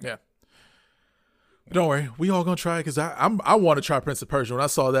 Mm-hmm. Okay. Yeah. Don't worry, we all gonna try because I want to try Prince of Persia. When I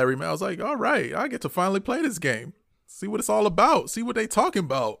saw that remake, I was like, all right, I get to finally play this game, see what it's all about, see what they talking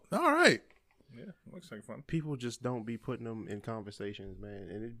about. All right. Yeah, looks like fun. People just don't be putting them in conversations, man,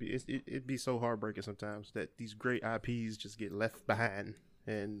 and it'd be so heartbreaking sometimes that these great IPs just get left behind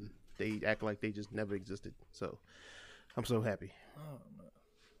and they act like they just never existed. So I'm so happy. Oh man,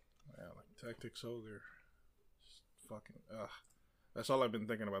 yeah, like Tactics Ogre. fucking. That's all I've been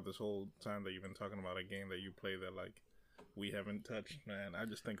thinking about this whole time that you've been talking about a game that you play that like we haven't touched. Man, I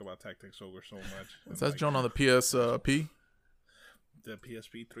just think about Tactics Ogre so much. Is that John on the PSP? The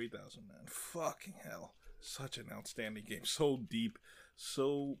PSP 3000, man. Fucking hell. Such an outstanding game. So deep.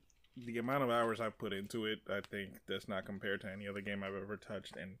 So the amount of hours I've put into it, I think does not compare to any other game I've ever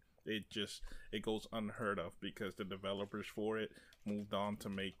touched. And it goes unheard of because the developers for it moved on to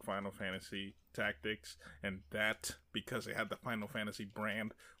make Final Fantasy Tactics. And that, because it had the Final Fantasy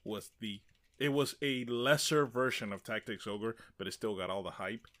brand, it was a lesser version of Tactics Ogre, but it still got all the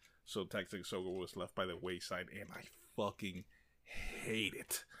hype. So Tactics Ogre was left by the wayside, and I fucking hate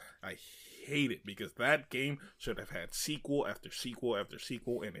it. I hate it because that game should have had sequel after sequel after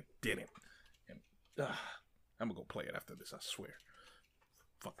sequel, and it didn't. And I'm gonna go play it after this, I swear.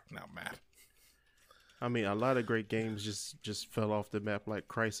 Fuck, now I'm mad. I mean, a lot of great games just fell off the map, like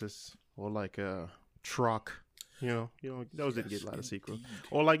Crisis or like Troc. You know, those didn't get a lot of sequels.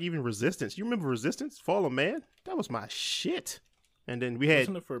 Or like even Resistance. You remember Resistance? Fall of Man? That was my shit. And then we had...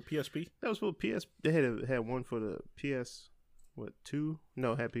 Wasn't it for PSP? That was for PS... They had one for the PS... What, 2?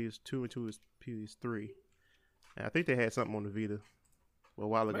 No, it had PS2 and 2 was PS3. And I think they had something on the Vita a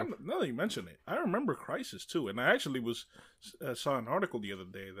while ago. Man, now that you mention it, I remember Crisis too. And I actually saw an article the other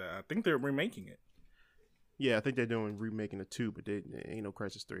day that I think they're remaking it. Yeah, I think they're doing remaking the 2, but they ain't no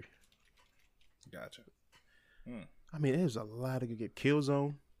Crisis 3. Gotcha. I mean, there's a lot of good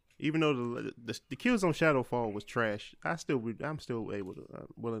Killzone. Even though the Killzone Shadowfall was trash, I'm still able to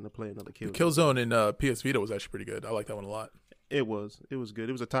willing to play another Killzone. The Killzone in PS Vita was actually pretty good. I like that one a lot. It was good.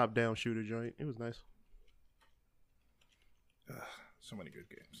 It was a top-down shooter joint. It was nice. So many good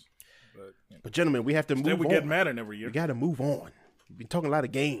games. But gentlemen, we have to move on. Then we get Madden every year. We got to move on. We've been talking a lot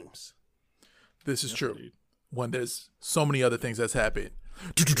of games. This is true. Indeed. When there's so many other things that's happened.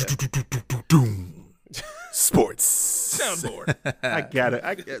 Sports soundboard.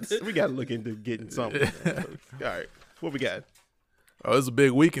 We gotta look into getting something. All right, what we got? Oh, it was a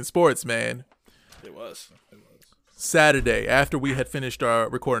big week in sports, man. It was. Saturday, after we had finished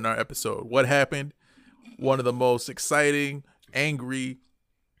recording our episode, what happened? One of the most exciting, angry,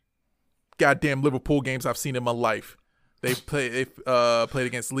 goddamn Liverpool games I've seen in my life. They played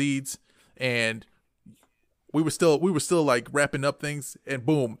against Leeds, and we were still like wrapping up things, and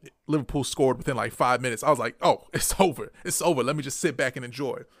boom, Liverpool scored within like 5 minutes. I was like, oh, it's over. Let me just sit back and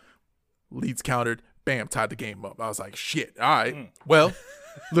enjoy. Leeds countered, bam, tied the game up. I was like, shit, all right. Well,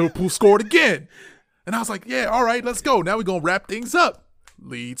 Liverpool scored again. And I was like, yeah, all right, let's go. Now we're going to wrap things up.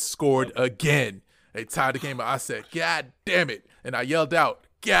 Leeds scored again. They tied the game up. I said, God damn it. And I yelled out,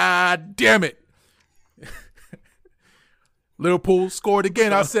 God damn it. Liverpool scored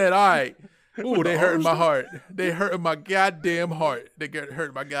again. I said, all right. Ooh, they hurting my heart. They hurting my goddamn heart.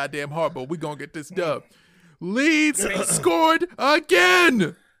 Hurting my goddamn heart, but we going to get this dub. Leeds scored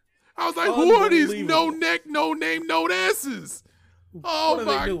again. I was like, who are these no neck, no name, no asses? Oh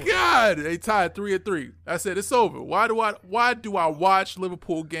my God. They tied 3-3. I said, it's over. Why do I watch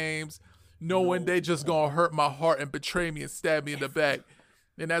Liverpool games knowing they just going to hurt my heart and betray me and stab me in the back?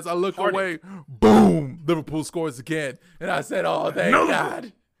 And as I look away, boom, Liverpool scores again. And I said, oh, thank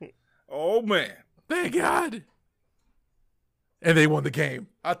God. Oh, man. Thank God. And they won the game.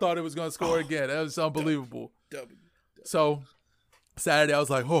 I thought it was going to score again. That was unbelievable. So Saturday, I was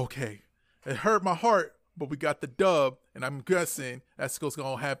like, okay. It hurt my heart, but we got the dub. And I'm guessing that's what's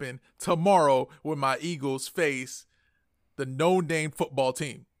going to happen tomorrow when my Eagles face the no-name football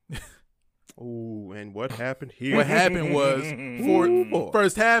team. Oh, and what happened here? What happened was,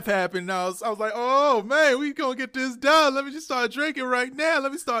 first half happened, and I was like, oh, man, we going to get this done. Let me just start drinking right now.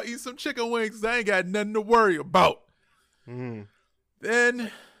 Let me start eating some chicken wings. I ain't got nothing to worry about. Then,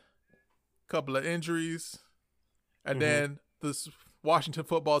 a couple of injuries. And then this Washington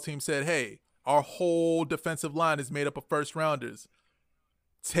football team said, hey, our whole defensive line is made up of first-rounders.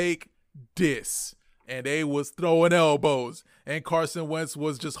 Take this. And they was throwing elbows. And Carson Wentz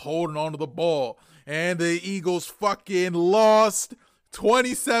was just holding on to the ball. And the Eagles fucking lost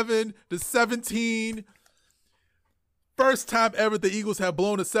 27-17. First time ever the Eagles have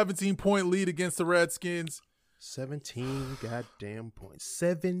blown a 17-point lead against the Redskins. 17 goddamn points.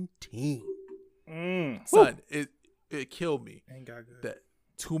 17. Son, it killed me. Ain't got good. That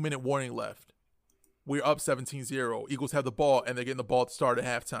 2-minute warning left. We're up 17-0. Eagles have the ball, and they're getting the ball to start at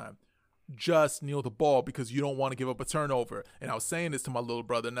halftime. Just kneel the ball because you don't want to give up a turnover. And I was saying this to my little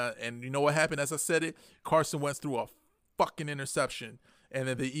brother, and you know what happened as I said it? Carson Wentz threw a fucking interception, and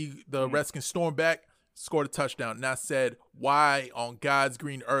then the Redskins stormed back, scored a touchdown. And I said, why on God's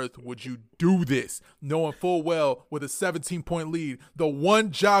green earth would you do this? Knowing full well with a 17-point lead, the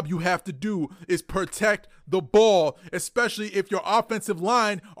one job you have to do is protect the ball, especially if your offensive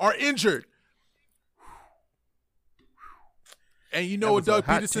line are injured. And you know what Doug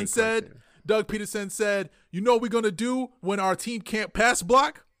Peterson said? Right, Doug Peterson said, you know what we're going to do when our team can't pass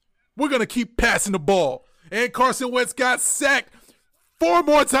block? We're going to keep passing the ball. And Carson Wentz got sacked 4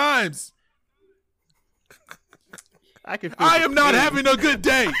 more times. I am not having a good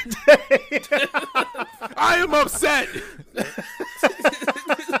day. I am upset.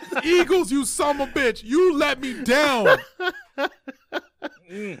 Eagles, you son of a bitch. You let me down.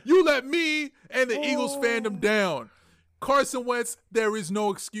 You let me and the Eagles fandom down. Carson Wentz, there is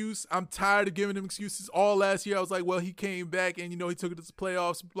no excuse. I'm tired of giving him excuses. All last year, I was like, well, he came back and, he took it to the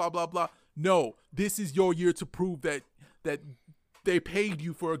playoffs, blah, blah, blah. No, this is your year to prove that they paid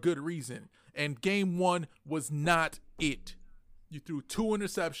you for a good reason. And game 1 was not it. You threw 2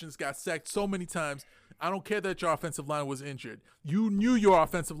 interceptions, got sacked so many times. I don't care that your offensive line was injured. You knew your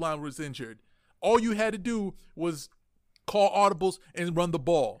offensive line was injured. All you had to do was call audibles and run the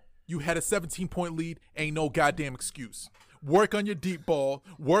ball. You had a 17-point lead. Ain't no goddamn excuse. Work on your deep ball.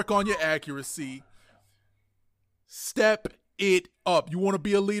 Work on your accuracy. Step it up. You want to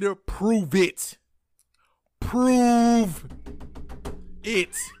be a leader? Prove it. Prove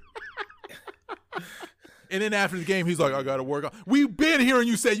it. And then after the game, he's like, I got to work on. We've been hearing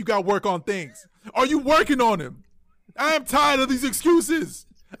you say you got to work on things. Are you working on them? I am tired of these excuses.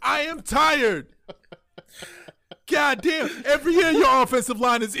 I am tired. God damn. Every year your offensive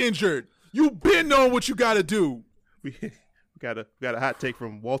line is injured. You've been knowing what you got to do. We got a hot take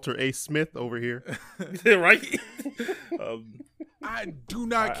from Walter A. Smith over here. Right? I do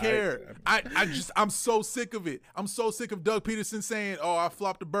not care. I'm so sick of it. I'm so sick of Doug Peterson saying, oh, I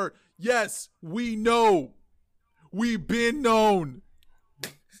flopped a bird. Yes, we know. We've been known.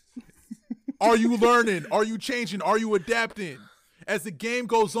 Are you learning? Are you changing? Are you adapting? As the game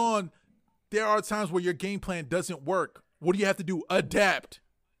goes on, there are times where your game plan doesn't work. What do you have to do? Adapt.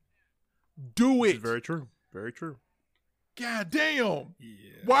 Do it. Very true. Very true. God damn.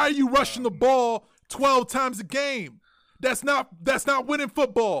 Yeah. Why are you rushing the ball 12 times a game? That's not winning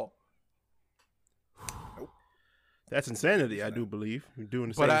football. That's insanity, I do believe. You're doing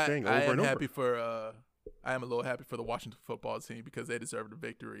the same thing over and over. I am a little happy for the Washington football team because they deserved a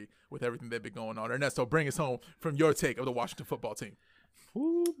victory with everything they've been going on. Ernesto, bring us home from your take of the Washington football team.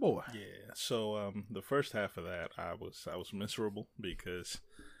 Ooh, boy. Yeah. So the first half of that, I was miserable because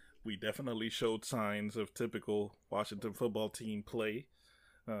we definitely showed signs of typical Washington football team play.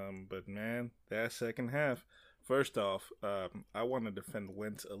 But man, that second half. First off, I want to defend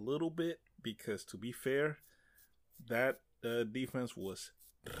Wentz a little bit because, to be fair, that defense was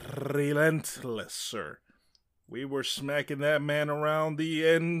relentless, sir. We were smacking that man around the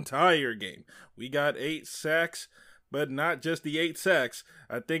entire game. We got 8 sacks, but not just the 8 sacks.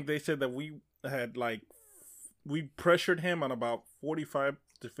 I think they said that we had we pressured him on about 45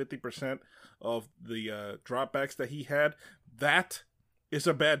 to 50% of the dropbacks that he had. That is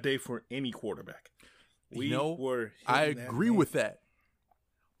a bad day for any quarterback. I agree with that.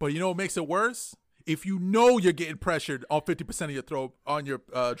 But you know what makes it worse? If you know you're getting pressured on 50% of your throw on your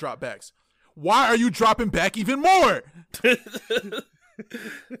dropbacks, why are you dropping back even more?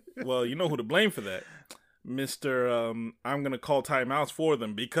 Well, you know who to blame for that. Mr. I'm going to call timeouts for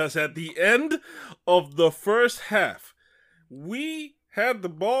them because at the end of the first half, we had the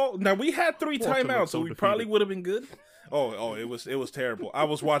ball. Now, we had 3 timeouts, so we probably would have been good. Oh, it was terrible. I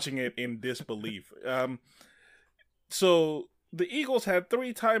was watching it in disbelief. So the Eagles had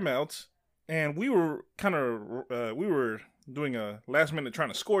 3 timeouts, and we were doing a last minute trying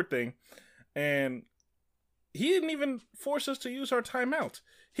to score thing, and he didn't even force us to use our timeouts.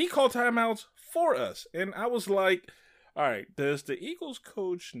 He called timeouts for us, and I was like, all right, does the Eagles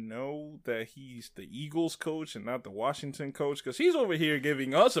coach know that he's the Eagles coach and not the Washington coach? Because he's over here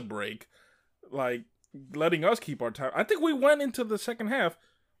giving us a break, letting us keep our time. I think we went into the second half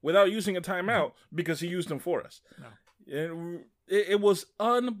without using a timeout because he used them for us. No. And it was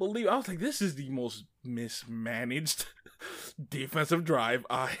unbelievable. I was like, this is the most mismanaged defensive drive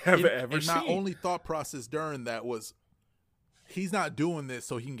I have ever seen. My only thought process during that was, he's not doing this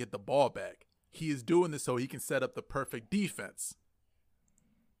so he can get the ball back. He is doing this so he can set up the perfect defense.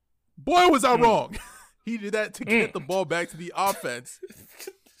 Boy, was I wrong. He did that to get the ball back to the offense.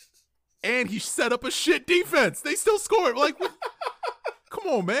 And he set up a shit defense. They still scored. Like, what? Come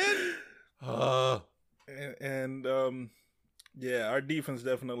on, man. Yeah, our defense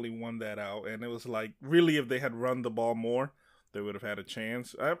definitely won that out. And it was like, really, if they had run the ball more, they would have had a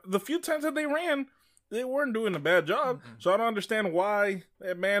chance. The few times that they ran, they weren't doing a bad job. Mm-hmm. So I don't understand why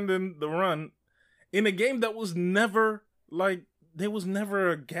they abandoned the run in a game that was never like there was never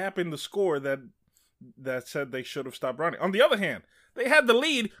a gap in the score that said they should have stopped running. On the other hand, they had the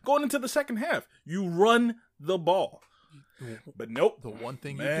lead going into the second half. You run the ball. But nope. The one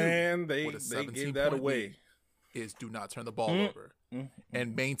thing they gave that away is do not turn the ball over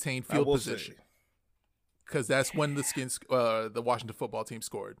and maintain field position. Because that's when the Washington football team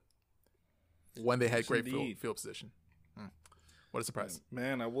scored. When they had great field position. What a surprise.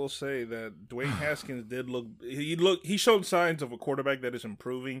 Man, I will say that Dwayne Haskins he showed signs of a quarterback that is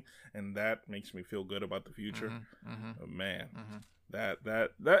improving, and that makes me feel good about the future. But man, that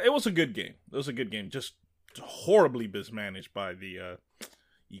it was a good game. It was a good game. Just horribly mismanaged by the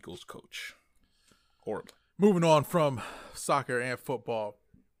Eagles coach. Horrible. Moving on from soccer and football,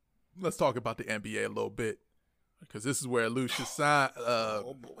 let's talk about the NBA a little bit, because this is where Lucius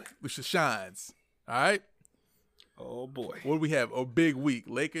shines. All right? Oh, boy. What do we have? A big week.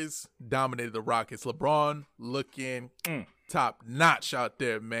 Lakers dominated the Rockets. LeBron looking top notch out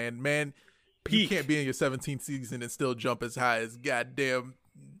there, man. Man, you can't be in your 17th season and still jump as high as goddamn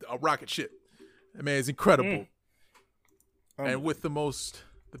a rocket ship. That man is incredible. And with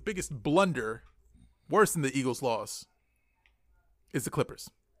the biggest blunder, worse than the Eagles' loss, is the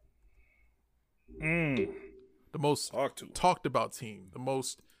Clippers. The most talked about team, the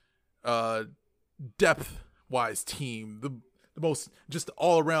most depth-wise team, the most just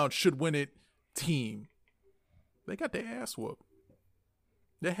all-around should-win-it team. They got their ass whooped.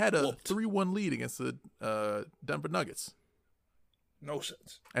 They had a 3-1 lead against the Denver Nuggets. No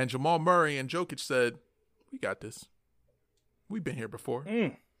sense. And Jamal Murray and Jokic said, we got this. We've been here before.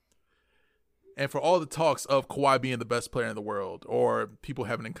 And for all the talks of Kawhi being the best player in the world, or people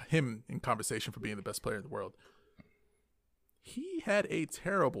having him in conversation for being the best player in the world, he had a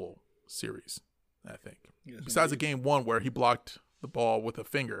terrible series, I think. Yes, besides a game one where he blocked the ball with a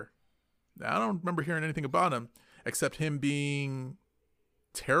finger. I don't remember hearing anything about him except him being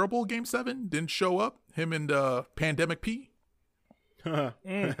terrible game 7. Didn't show up. Him and Pandemic P.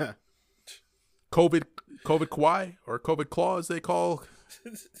 COVID Kawhi, or COVID Claw as they call.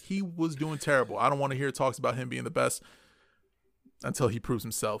 He was doing terrible. I don't want to hear talks about him being the best until he proves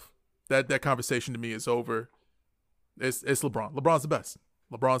himself. That conversation to me is over. It's LeBron. LeBron's the best.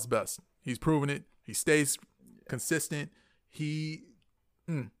 LeBron's the best. He's proven it. He stays consistent. I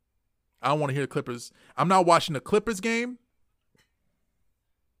don't want to hear the Clippers. I'm not watching the Clippers game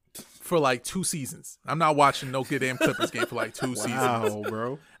for like 2 seasons. I'm not watching no goddamn Clippers game for like 2 seasons. Wow,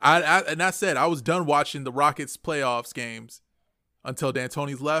 bro. I said I was done watching the Rockets playoffs games until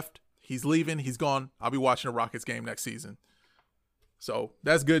D'Antoni's left. He's leaving. He's gone. I'll be watching the Rockets game next season. So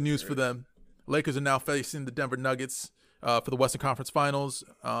that's good news for them. Lakers are now facing the Denver Nuggets for the Western Conference Finals.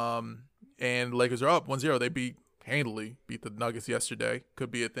 And Lakers are up 1-0. They handily beat the Nuggets yesterday.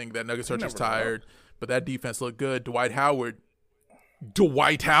 Could be a thing that Nuggets are just tired. But that defense looked good. Dwight Howard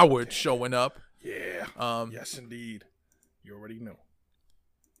showing up. Yeah. Yes, indeed. You already know.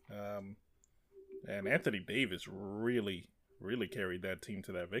 And Anthony Davis really carried that team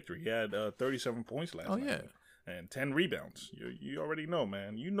to that victory. He had 37 points last night. Yeah. And 10 rebounds. You already know,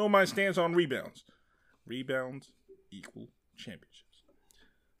 man. You know my stance on rebounds. Rebounds equal championships.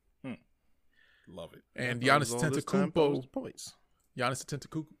 Love it. And Giannis Antetokounmpo,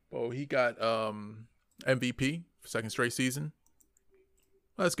 he got MVP for second straight season.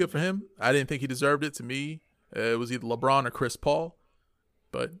 Well, that's good for him. I didn't think he deserved it. To me, it was either LeBron or Chris Paul.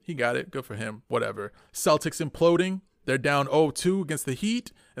 But he got it. Good for him. Whatever. Celtics imploding. They're down 0-2 against the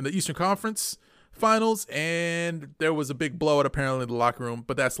Heat in the Eastern Conference Finals. And there was a big blowout apparently in the locker room.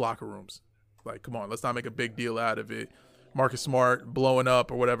 But that's locker rooms. Like, come on. Let's not make a big deal out of it. Marcus Smart blowing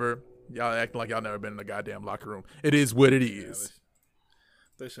up or whatever. Y'all acting like y'all never been in a goddamn locker room. It is what it is.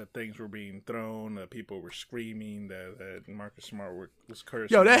 They said things were being thrown. People were screaming that Marcus Smart was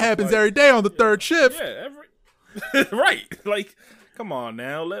cursing. Yo, that happens every day on the third shift. Yeah, right. Like, come on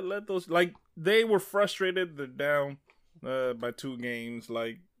now. Let those, like, they were frustrated. They're down by 2 games.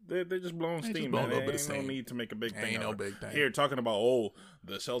 Like, they're just blowing steam. Man. Ain't no need to make a big thing. Ain't no big thing. Here talking about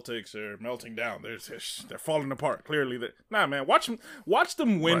the Celtics are melting down. They're falling apart. Clearly, nah, man. Watch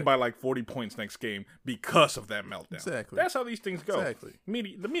them win by like 40 points next game because of that meltdown. Exactly. That's how these things go. Exactly.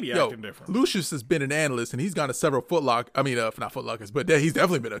 The media acting different. Lucius has been an analyst and he's gone to several not Foot Lockers, but he's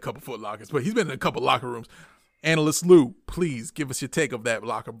definitely been in a couple Foot Lockers. But he's been in a couple locker rooms. Analyst Lou, please give us your take of that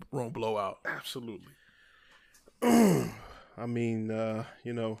locker room blowout. Absolutely. I mean,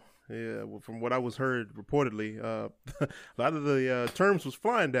 from what I was heard reportedly, a lot of the terms was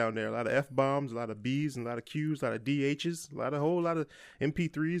flying down there. A lot of F-bombs, a lot of Bs, and a lot of Qs, a lot of DHs, a whole lot of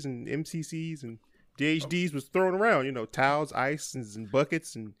MP3s and MCCs and DHDs was thrown around. Towels, ice, and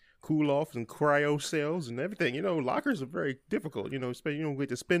buckets, and cool offs, and cryo cells, and everything. Lockers are very difficult. Especially with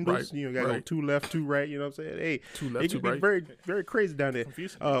the spindles. Right, You got to go 2 left, 2 right. You know what I'm saying? Hey, 2 left, it 2 can right. get very, very crazy down there.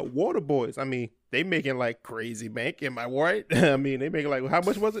 Water boys. I mean, they making like crazy bank. Am I right? I mean, they making like, how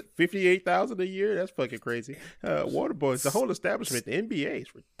much was it? $58,000 a year. That's fucking crazy. Water boys. The whole establishment. The NBA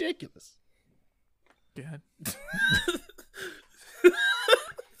is ridiculous. God.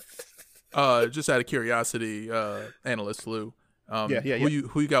 Just out of curiosity, analyst Lou. Yeah.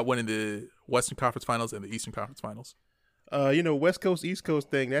 Who you got winning the Western Conference Finals and the Eastern Conference Finals? West Coast, East Coast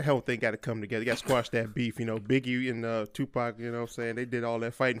thing, that whole thing got to come together. Got to squash that beef. Biggie and Tupac, what I'm saying? They did all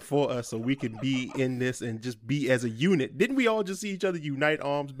that fighting for us so we could be in this and just be as a unit. Didn't we all just see each other unite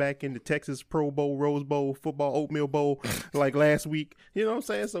arms back in the Texas Pro Bowl, Rose Bowl, football, Oatmeal Bowl, like last week? You know what I'm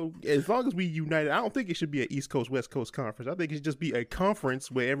saying? So as long as we united, I don't think it should be an East Coast, West Coast conference. I think it should just be a conference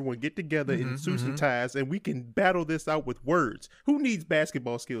where everyone get together in suits and ties and we can battle this out with words. Who needs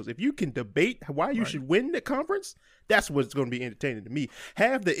basketball skills? If you can debate why you should win the conference, that's what's going to be entertaining to me.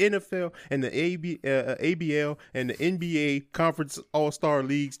 Have the NFL and the ABL and the NBA Conference All-Star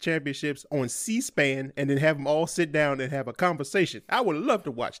Leagues championships on C-SPAN and then have them all sit down and have a conversation. I would love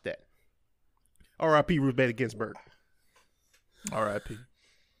to watch that. R.I.P. Ruth Bader Ginsburg. R.I.P.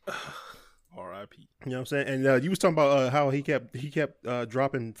 R.I.P. You know what I'm saying? And you was talking about how he kept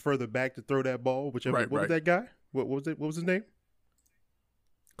dropping further back to throw that ball. What was that guy? What was it? What was his name?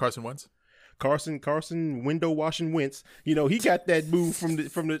 Carson Wentz. Carson window washing Wentz. He got that move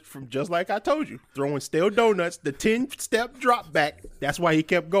from just like I told you, throwing stale donuts, the 10-step drop back. That's why he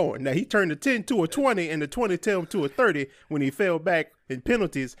kept going. Now he turned the 10 to a 20 and the 20 to a 30 when he fell back in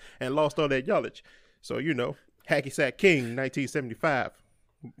penalties and lost all that yardage. So Hacky Sack King, 1975.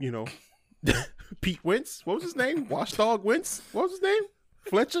 Pete Wentz. What was his name? Watchdog Wentz. What was his name?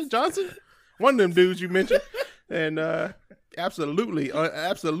 Fletcher Johnson. One of them dudes you mentioned. And absolutely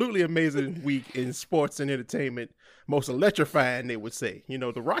amazing week in sports and entertainment. Most electrifying, they would say.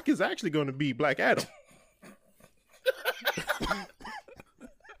 The Rock is actually going to be Black Adam.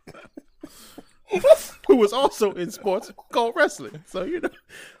 Who was also in sports called wrestling. So,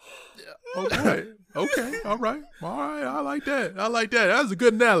 Okay. All right. I like that. That was a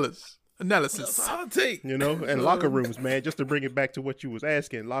good analysis. I'll take. And locker rooms, man, just to bring it back to what you was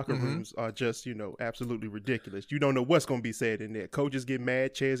asking, locker rooms are just, absolutely ridiculous. You don't know what's going to be said in there. Coaches get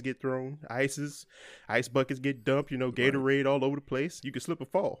mad, chairs get thrown, ice buckets get dumped, Gatorade all over the place. You can slip and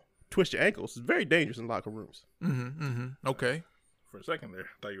fall, twist your ankles. It's very dangerous in locker rooms. Okay. For a second there,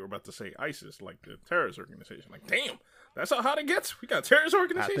 I thought you were about to say ISIS, like the terrorist organization. Like, damn, that's how hot it gets? We got terrorist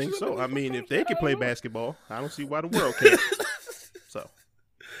organizations? I think so. I mean, if they can play basketball, I don't see why the world can't. So.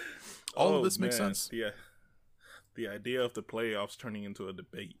 All of this makes sense. Yeah. The idea of the playoffs turning into a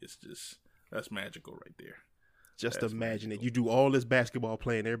debate is that's magical right there. Just imagine it. You do all this basketball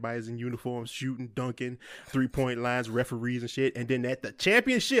playing, everybody's in uniforms, shooting, dunking, 3-point lines, referees and shit, and then at the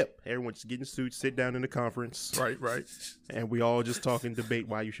championship, everyone's just getting suits, sit down in the conference. Right. And we all just talk and debate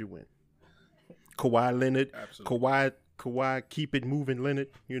why you should win. Kawhi Leonard, absolutely. Kawhi keep it moving Leonard,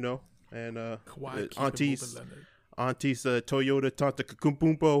 and Kawhi aunties. Auntie's Toyota Tanta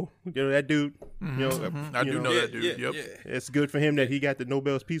Kakumpumpo, that dude. I do know that dude. Yep. It's good for him that he got the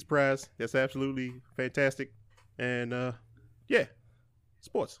Nobel Peace Prize. That's absolutely fantastic. And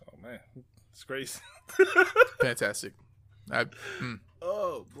sports. Oh man, it's crazy. Fantastic.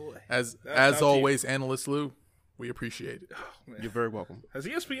 Oh boy. As always, analyst Lou, we appreciate it. Oh, you're very welcome. Has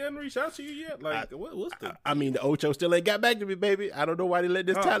ESPN reached out to you yet? Like, what's the? I mean, the Ocho still ain't got back to me, baby. I don't know why they let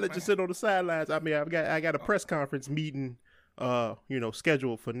this talent just sit on the sidelines. I mean, I got a press conference meeting,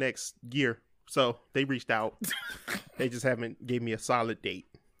 scheduled for next year. So they reached out. They just haven't gave me a solid date.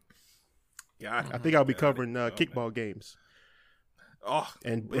 Yeah, I think I'll be covering kickball games. Oh,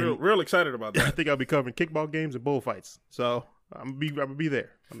 and real excited about that. I think I'll be covering kickball games and bullfights. So I'm gonna be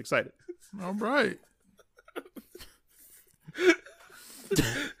there. I'm excited. All right.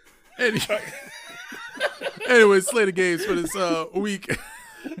 Anyway, slate of games for this week.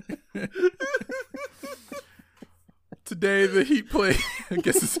 Today, the Heat play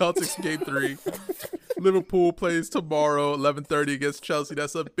against the Celtics, Game 3. Liverpool plays tomorrow, 11:30 against Chelsea.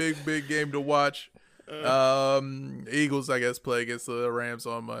 That's a big game to watch. Eagles, I guess, play against the Rams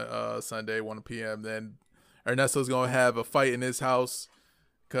on Sunday, 1 p.m. Then Ernesto's going to have a fight in his house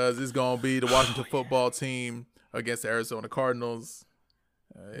because it's going to be the Washington football team against the Arizona Cardinals.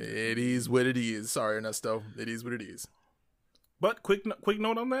 It is what it is. Sorry, Ernesto. It is what it is. But quick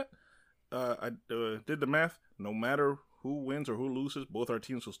note on that. I did the math. No matter who wins or who loses, both our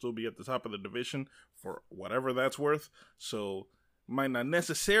teams will still be at the top of the division for whatever that's worth. So might not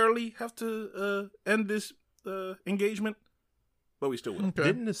necessarily have to end this engagement, but we still will. Okay.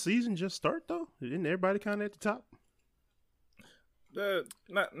 Didn't the season just start though? Didn't everybody kind of at the top? Not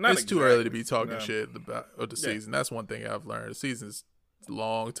it's too exactly. early to be talking shit about the season. That's one thing I've learned. The season's a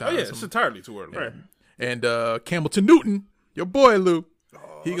long time. Oh yeah, it's entirely too early. Right. And Campbellton Newton, your boy Lou,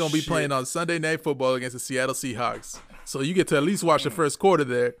 he gonna be shit. playing on Sunday Night Football against the Seattle Seahawks. So you get to at least watch the first quarter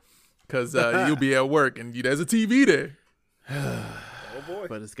there, because you'll be at work and there's a TV there. Oh boy.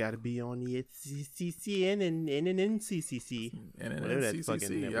 But it's got to be on the CCN and NNNCCC. And Whatever that then fucking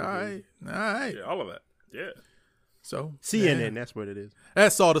CCC. network All is. right. Yeah, all of that. Yeah. So CNN, that's what it is.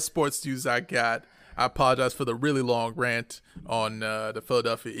 that's all the sports news I got. I apologize for the really long rant on the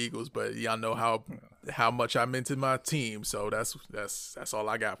Philadelphia Eagles, but y'all know how much I'm into my team, so that's all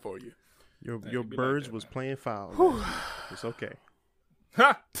I got for you. Your birds was playing foul. Man. It's okay.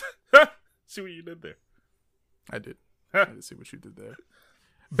 Ha! See what you did there. I did. I did see what you did there.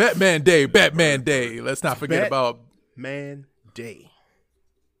 Batman Day. Let's not forget about Man Day.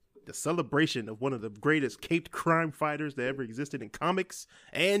 The celebration of one of the greatest caped crime fighters that ever existed in comics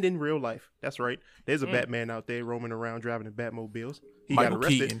and in real life. That's right. There's a Batman out there roaming around driving the Batmobiles. He Michael got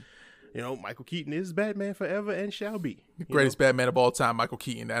arrested. Keaton. You know, Michael Keaton is Batman forever and shall be. Greatest Batman of all time, Michael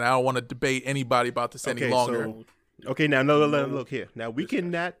Keaton. And I don't want to debate anybody about this any longer. Now look here. Now we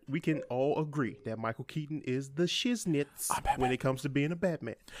can all agree that Michael Keaton is the shiznits when it comes to being a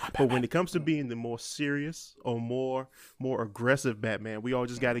Batman. But when it comes to being the more serious or more aggressive Batman, we all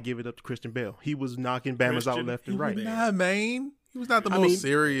just got to give it up to Christian Bale. He was knocking Batmans out left and right. Nah, man. He was not the most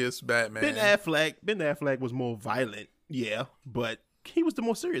serious Batman. Ben Affleck was more violent, yeah, but he was the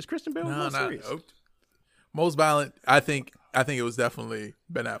more serious. Christian Bale was more serious. No. Most violent, I think it was definitely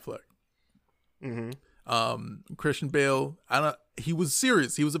Ben Affleck. Mm-hmm. Christian Bale, he was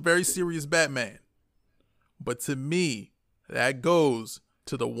serious. He was a very serious Batman. But to me, that goes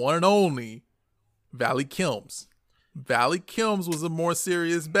to the one and only Val Kilms. Val Kilms was a more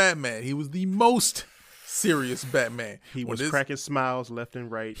serious Batman. He was the most serious Batman. He was cracking smiles left and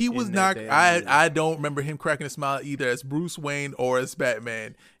right. He was not. I don't remember him cracking a smile either as Bruce Wayne or as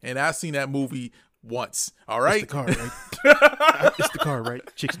Batman. And I've seen that movie once. All right. It's the car, right? It's the car,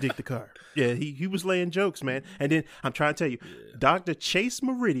 right? Chicks dig the car. Yeah, he was laying jokes, man. And then I'm trying to tell you, Dr. Chase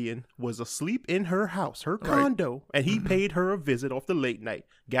Meridian was asleep in her house, her condo, and he paid her a visit off the late night,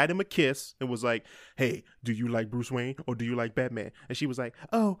 got him a kiss, and was like, "Hey, do you like Bruce Wayne or do you like Batman?" And she was like,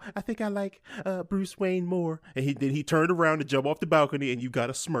 "Oh, I think I like Bruce Wayne more." And he turned around to jump off the balcony, and you got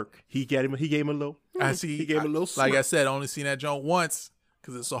a smirk. He gave him a little. I see. He gave him a little smirk. Like I said, I only seen that joint once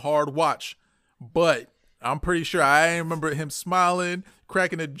because it's a hard watch. But I'm pretty sure I remember him smiling,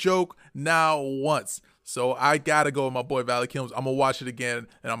 cracking a joke now once. So I got to go with my boy Val Kilms. I'm going to watch it again,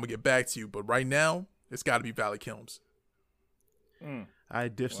 and I'm going to get back to you. But right now, it's got to be Val Kilms. I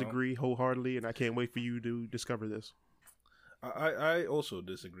disagree wholeheartedly, and I can't wait for you to discover this. I also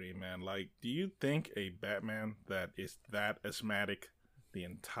disagree, man. Like, do you think a Batman that is that asthmatic the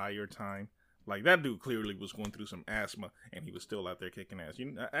entire time? Like, that dude clearly was going through some asthma, and he was still out there kicking ass.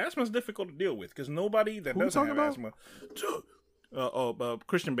 Asthma's difficult to deal with, because nobody that doesn't have asthma...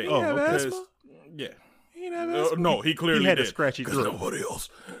 Christian Bale. He have asthma? Yeah. He didn't have asthma? No, he clearly He had did. a scratchy throat. Nobody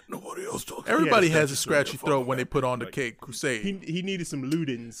else talks. Everybody has a scratchy throat when they put on the Cake Crusade. He needed some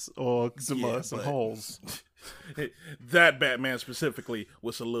Ludens or some halls. That Batman specifically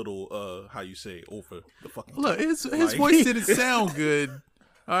was a little, how you say, over the fucking... Look, his voice didn't sound good.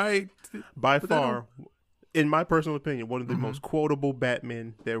 All right. By far, in my personal opinion, one of the most quotable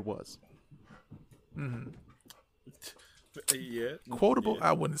Batmen there was. Yeah. Quotable? Yeah.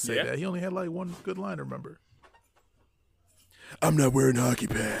 I wouldn't say that. He only had like one good line to remember. I'm not wearing hockey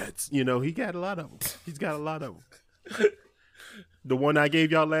pads. You know, he got a lot of them. He's got a lot of them. The one I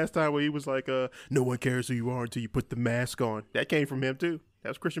gave y'all last time where he was like, no one cares who you are until you put the mask on. That came from him, too. That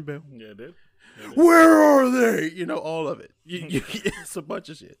was Christian Bale. Yeah, it did. Where are they? You know, all of it. It's a bunch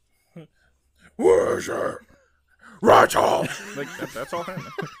of shit. Where's her? Rachel! Like, that's all him.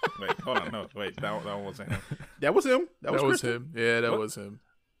 Wait, hold on. No, wait. That one wasn't him. That was him. That was him. Yeah, that was him.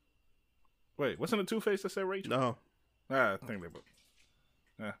 Wait, wasn't it Two-Face that said Rachel? No. I think they both.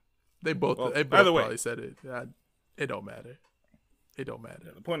 Yeah. They both either probably way. said it. It don't matter. It don't matter.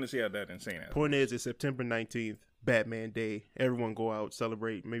 Yeah, the point is he had that insane ass. Point is, it's September 19th, Batman Day. Everyone go out,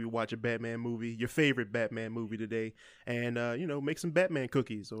 celebrate, maybe watch a Batman movie, your favorite Batman movie today, and, make some Batman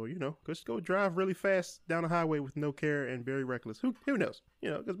cookies or, just go drive really fast down the highway with no care and very reckless. Who knows?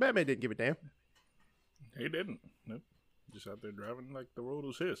 Because Batman didn't give a damn. He didn't. Nope. Just out there driving like the road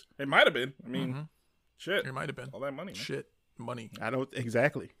was his. It might have been. I mean, shit. It might have been. All that money, man. Shit. money. I don't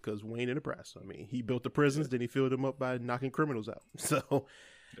exactly because Wayne Enterprise. I mean, he built the prisons, then he filled them up by knocking criminals out. So,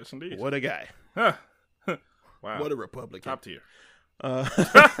 Yes, indeed. what a guy! Huh. Wow. What a Republican! Top tier. Uh,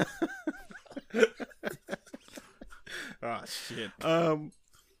 Oh shit.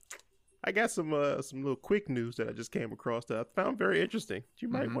 I got some little quick news that I just came across that I found very interesting. You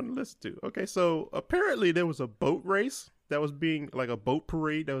might want to listen to. Okay, so apparently there was a boat race that was being like a boat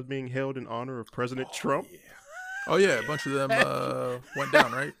parade that was being held in honor of President Trump. Yeah. Oh yeah, a bunch of them went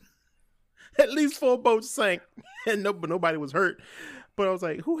down, right? At least 4 boats sank, and nobody was hurt. But I was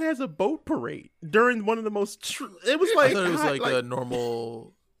like, who has a boat parade during one of the most? It was like I thought it was like a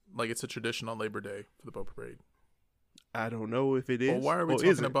normal, like it's a tradition on Labor Day for the boat parade. I don't know if it is. Well, why are we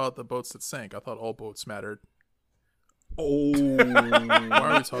talking about the boats that sank? I thought all boats mattered. Oh, Why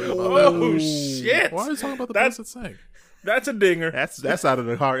are we talking about Oh that? shit. Why are we talking about the boats that sank? That's a dinger. that's out of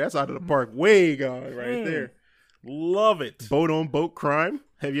the park. That's out of the park. Way gone right there. Love it. Boat on boat crime.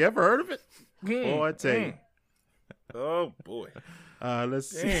 Have you ever heard of it? Oh, I tell you. Oh boy. Let's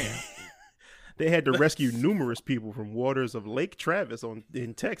see. They had to rescue numerous people from waters of Lake Travis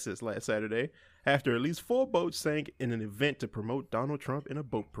in Texas last Saturday after at least 4 boats sank in an event to promote Donald Trump in a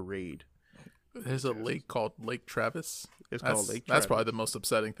boat parade. There's a lake called Lake Travis. It's called Lake Travis. That's probably the most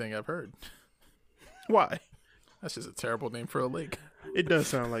upsetting thing I've heard. Why? That's just a terrible name for a lake. It does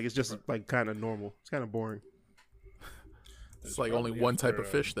sound like it's just like kind of normal. It's kind of boring. It's like only one type of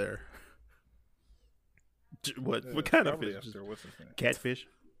fish there. What kind of fish? After, what's his name? Catfish?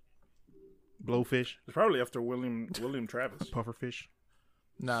 Blowfish? It's probably after William Travis. Pufferfish?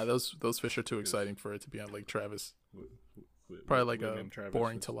 Nah, those fish are too exciting for it to be on Lake Travis. Probably like William a Travis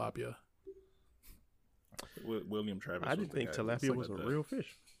boring was- tilapia. William Travis. I didn't think tilapia was a real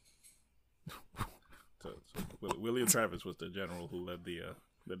fish. William Travis was the general who led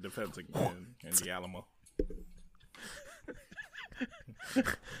the defense in the Alamo.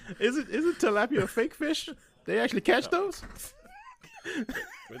 Isn't tilapia a fake fish? They actually catch those?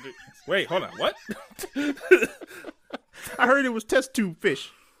 Wait, hold on. What? I heard it was test tube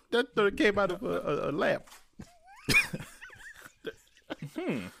fish. That came out of a lab.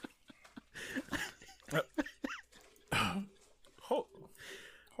 Hold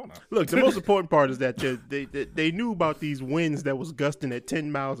on. Look, the most important part is that they knew about these winds that was gusting at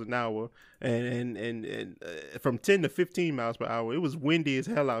 10 miles an hour and from 10 to 15 miles per hour. It was windy as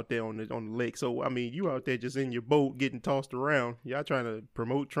hell out there on the lake. So I mean, you out there just in your boat getting tossed around. Y'all trying to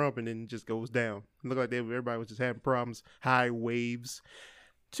promote Trump and then it just goes down. It looked like everybody was just having problems, high waves.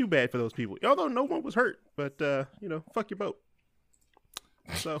 Too bad for those people. Although no one was hurt, but fuck your boat.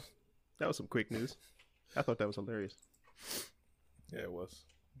 So that was some quick news. I thought that was hilarious. Yeah, it was.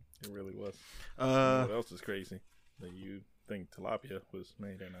 It really was. What else is crazy? That you think tilapia was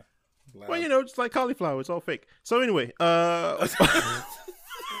made in a lab? Well, it's like cauliflower. It's all fake. So anyway,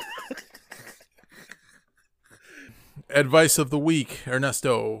 Advice of the week.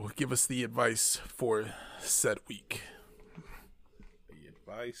 Ernesto, give us the advice for said week. The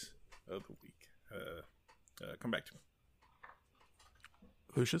advice of the week. Come back to me.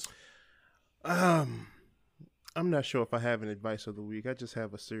 Lucius? I'm not sure if I have an advice of the week. I just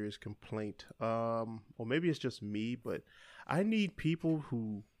have a serious complaint. Or maybe it's just me, but I need people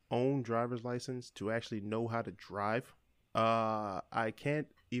who own driver's license to actually know how to drive. I can't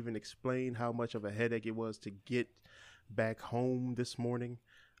even explain how much of a headache it was to get back home this morning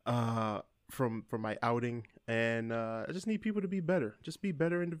from my outing. And I just need people to be better. Just be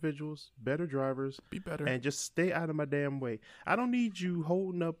better individuals, better drivers. Be better. And just stay out of my damn way. I don't need you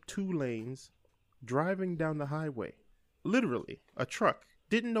holding up 2 lanes driving down the highway, literally a truck,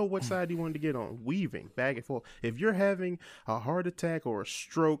 didn't know what side he wanted to get on, weaving back and forth. If you're having a heart attack or a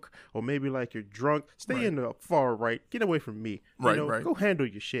stroke, or maybe like you're drunk, stay in the far right, get away from me. Right. Go handle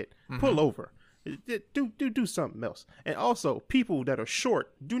your shit. Pull over. Do something else. And also, people that are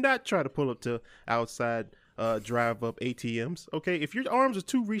short, do not try to pull up to outside drive up ATMs. Okay, if your arms are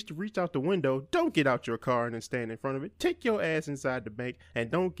too reach to reach out the window, don't get out your car and then stand in front of it. Take your ass inside the bank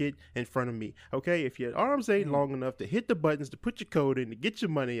and don't get in front of me. Okay, if your arms ain't long enough to hit the buttons to put your code in to get your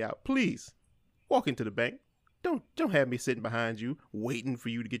money out, please walk into the bank. Don't have me sitting behind you waiting for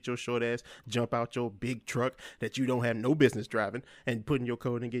you to get your short ass jump out your big truck that you don't have no business driving and putting your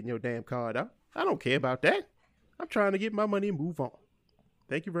code and getting your damn card out. I don't care about that. I'm trying to get my money and move on.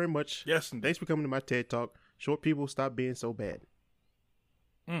 Thank you very much. Yes. Thanks for coming to my TED Talk. Short people, stop being so bad.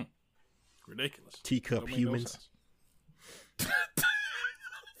 Ridiculous. Teacup Don't make no humans. sense.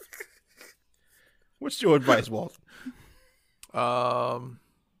 What's your advice, Walt?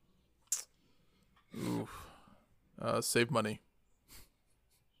 Save money.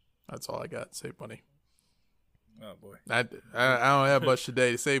 That's all I got. Save money. Oh boy. I don't have much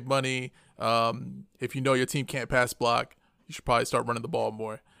today. To save money, if you know your team can't pass block, you should probably start running the ball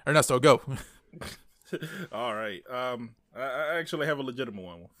more. Ernesto, go. All right. I actually have a legitimate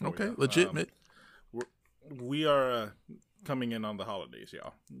one. Okay, you. legitimate. We are coming in on the holidays,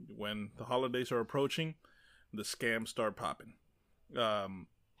 y'all. When the holidays are approaching, the scams start popping.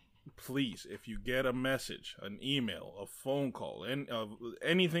 Please, if you get a message, an email, a phone call,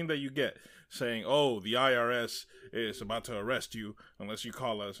 anything that you get saying, "Oh, the IRS is about to arrest you unless you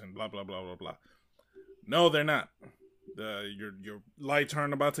call us," and blah blah blah blah blah. No, they're not. Your lights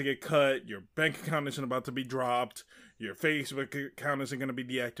aren't about to get cut. Your bank account isn't about to be dropped. Your Facebook account isn't going to be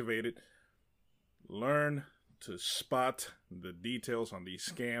deactivated. Learn to spot the details on these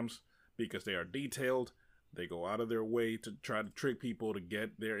scams because they are detailed. They go out of their way to try to trick people to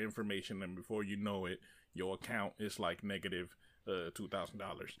get their information, and before you know it, your account is like negative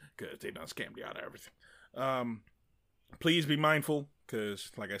 $2,000 because they done scammed you out of everything. Please be mindful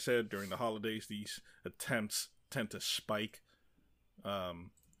because, like I said, during the holidays, these attempts tend to spike.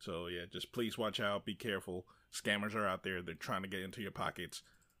 So yeah, just please watch out. Be careful. Scammers are out there. They're trying to get into your pockets.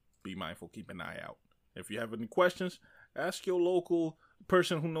 Be mindful. Keep an eye out. If you have any questions, ask your local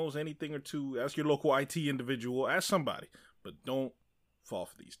person who knows anything or two. Ask your local IT individual. Ask somebody. But don't fall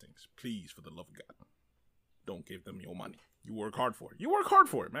for these things. Please, for the love of God. Don't give them your money. You work hard for it. You work hard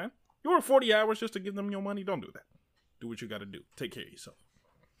for it, man. You work 40 hours just to give them your money. Don't do that. Do what you got to do. Take care of yourself.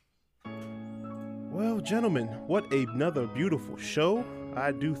 Well, gentlemen, what another beautiful show.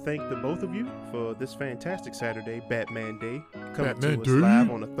 I do thank the both of you for this fantastic Saturday, Batman Day, coming to us live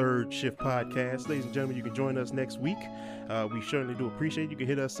on the Third Shift Podcast. Ladies and gentlemen, you can join us next week. We certainly do appreciate it. You can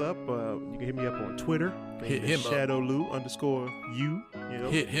hit us up. You can hit me up on Twitter. Hit him ShadowLou_you. You know.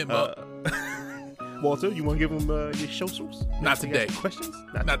 Hit him up. Walter, you want to give him your socials? Not today. Questions?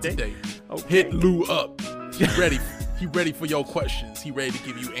 Not today. Okay. Hit Lou up. He ready. He ready for your questions. He ready to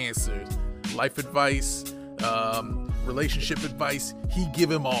give you answers. Life advice, relationship advice, he give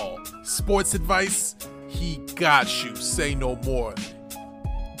him all. Sports advice, he got you. Say no more.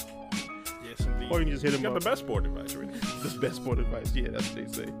 Yes, indeed. Or you can just hit him got up. the best sport advice, right? The best sport advice. Yeah, that's what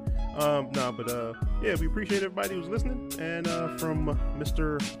they say. Yeah, we appreciate everybody who's listening. And from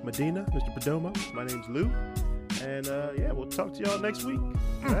Mr. Medina, Mr. Perdomo, my name's Lou. And yeah, we'll talk to y'all next week.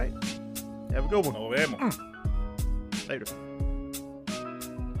 All right. Have a good one. Nos vemos. Later.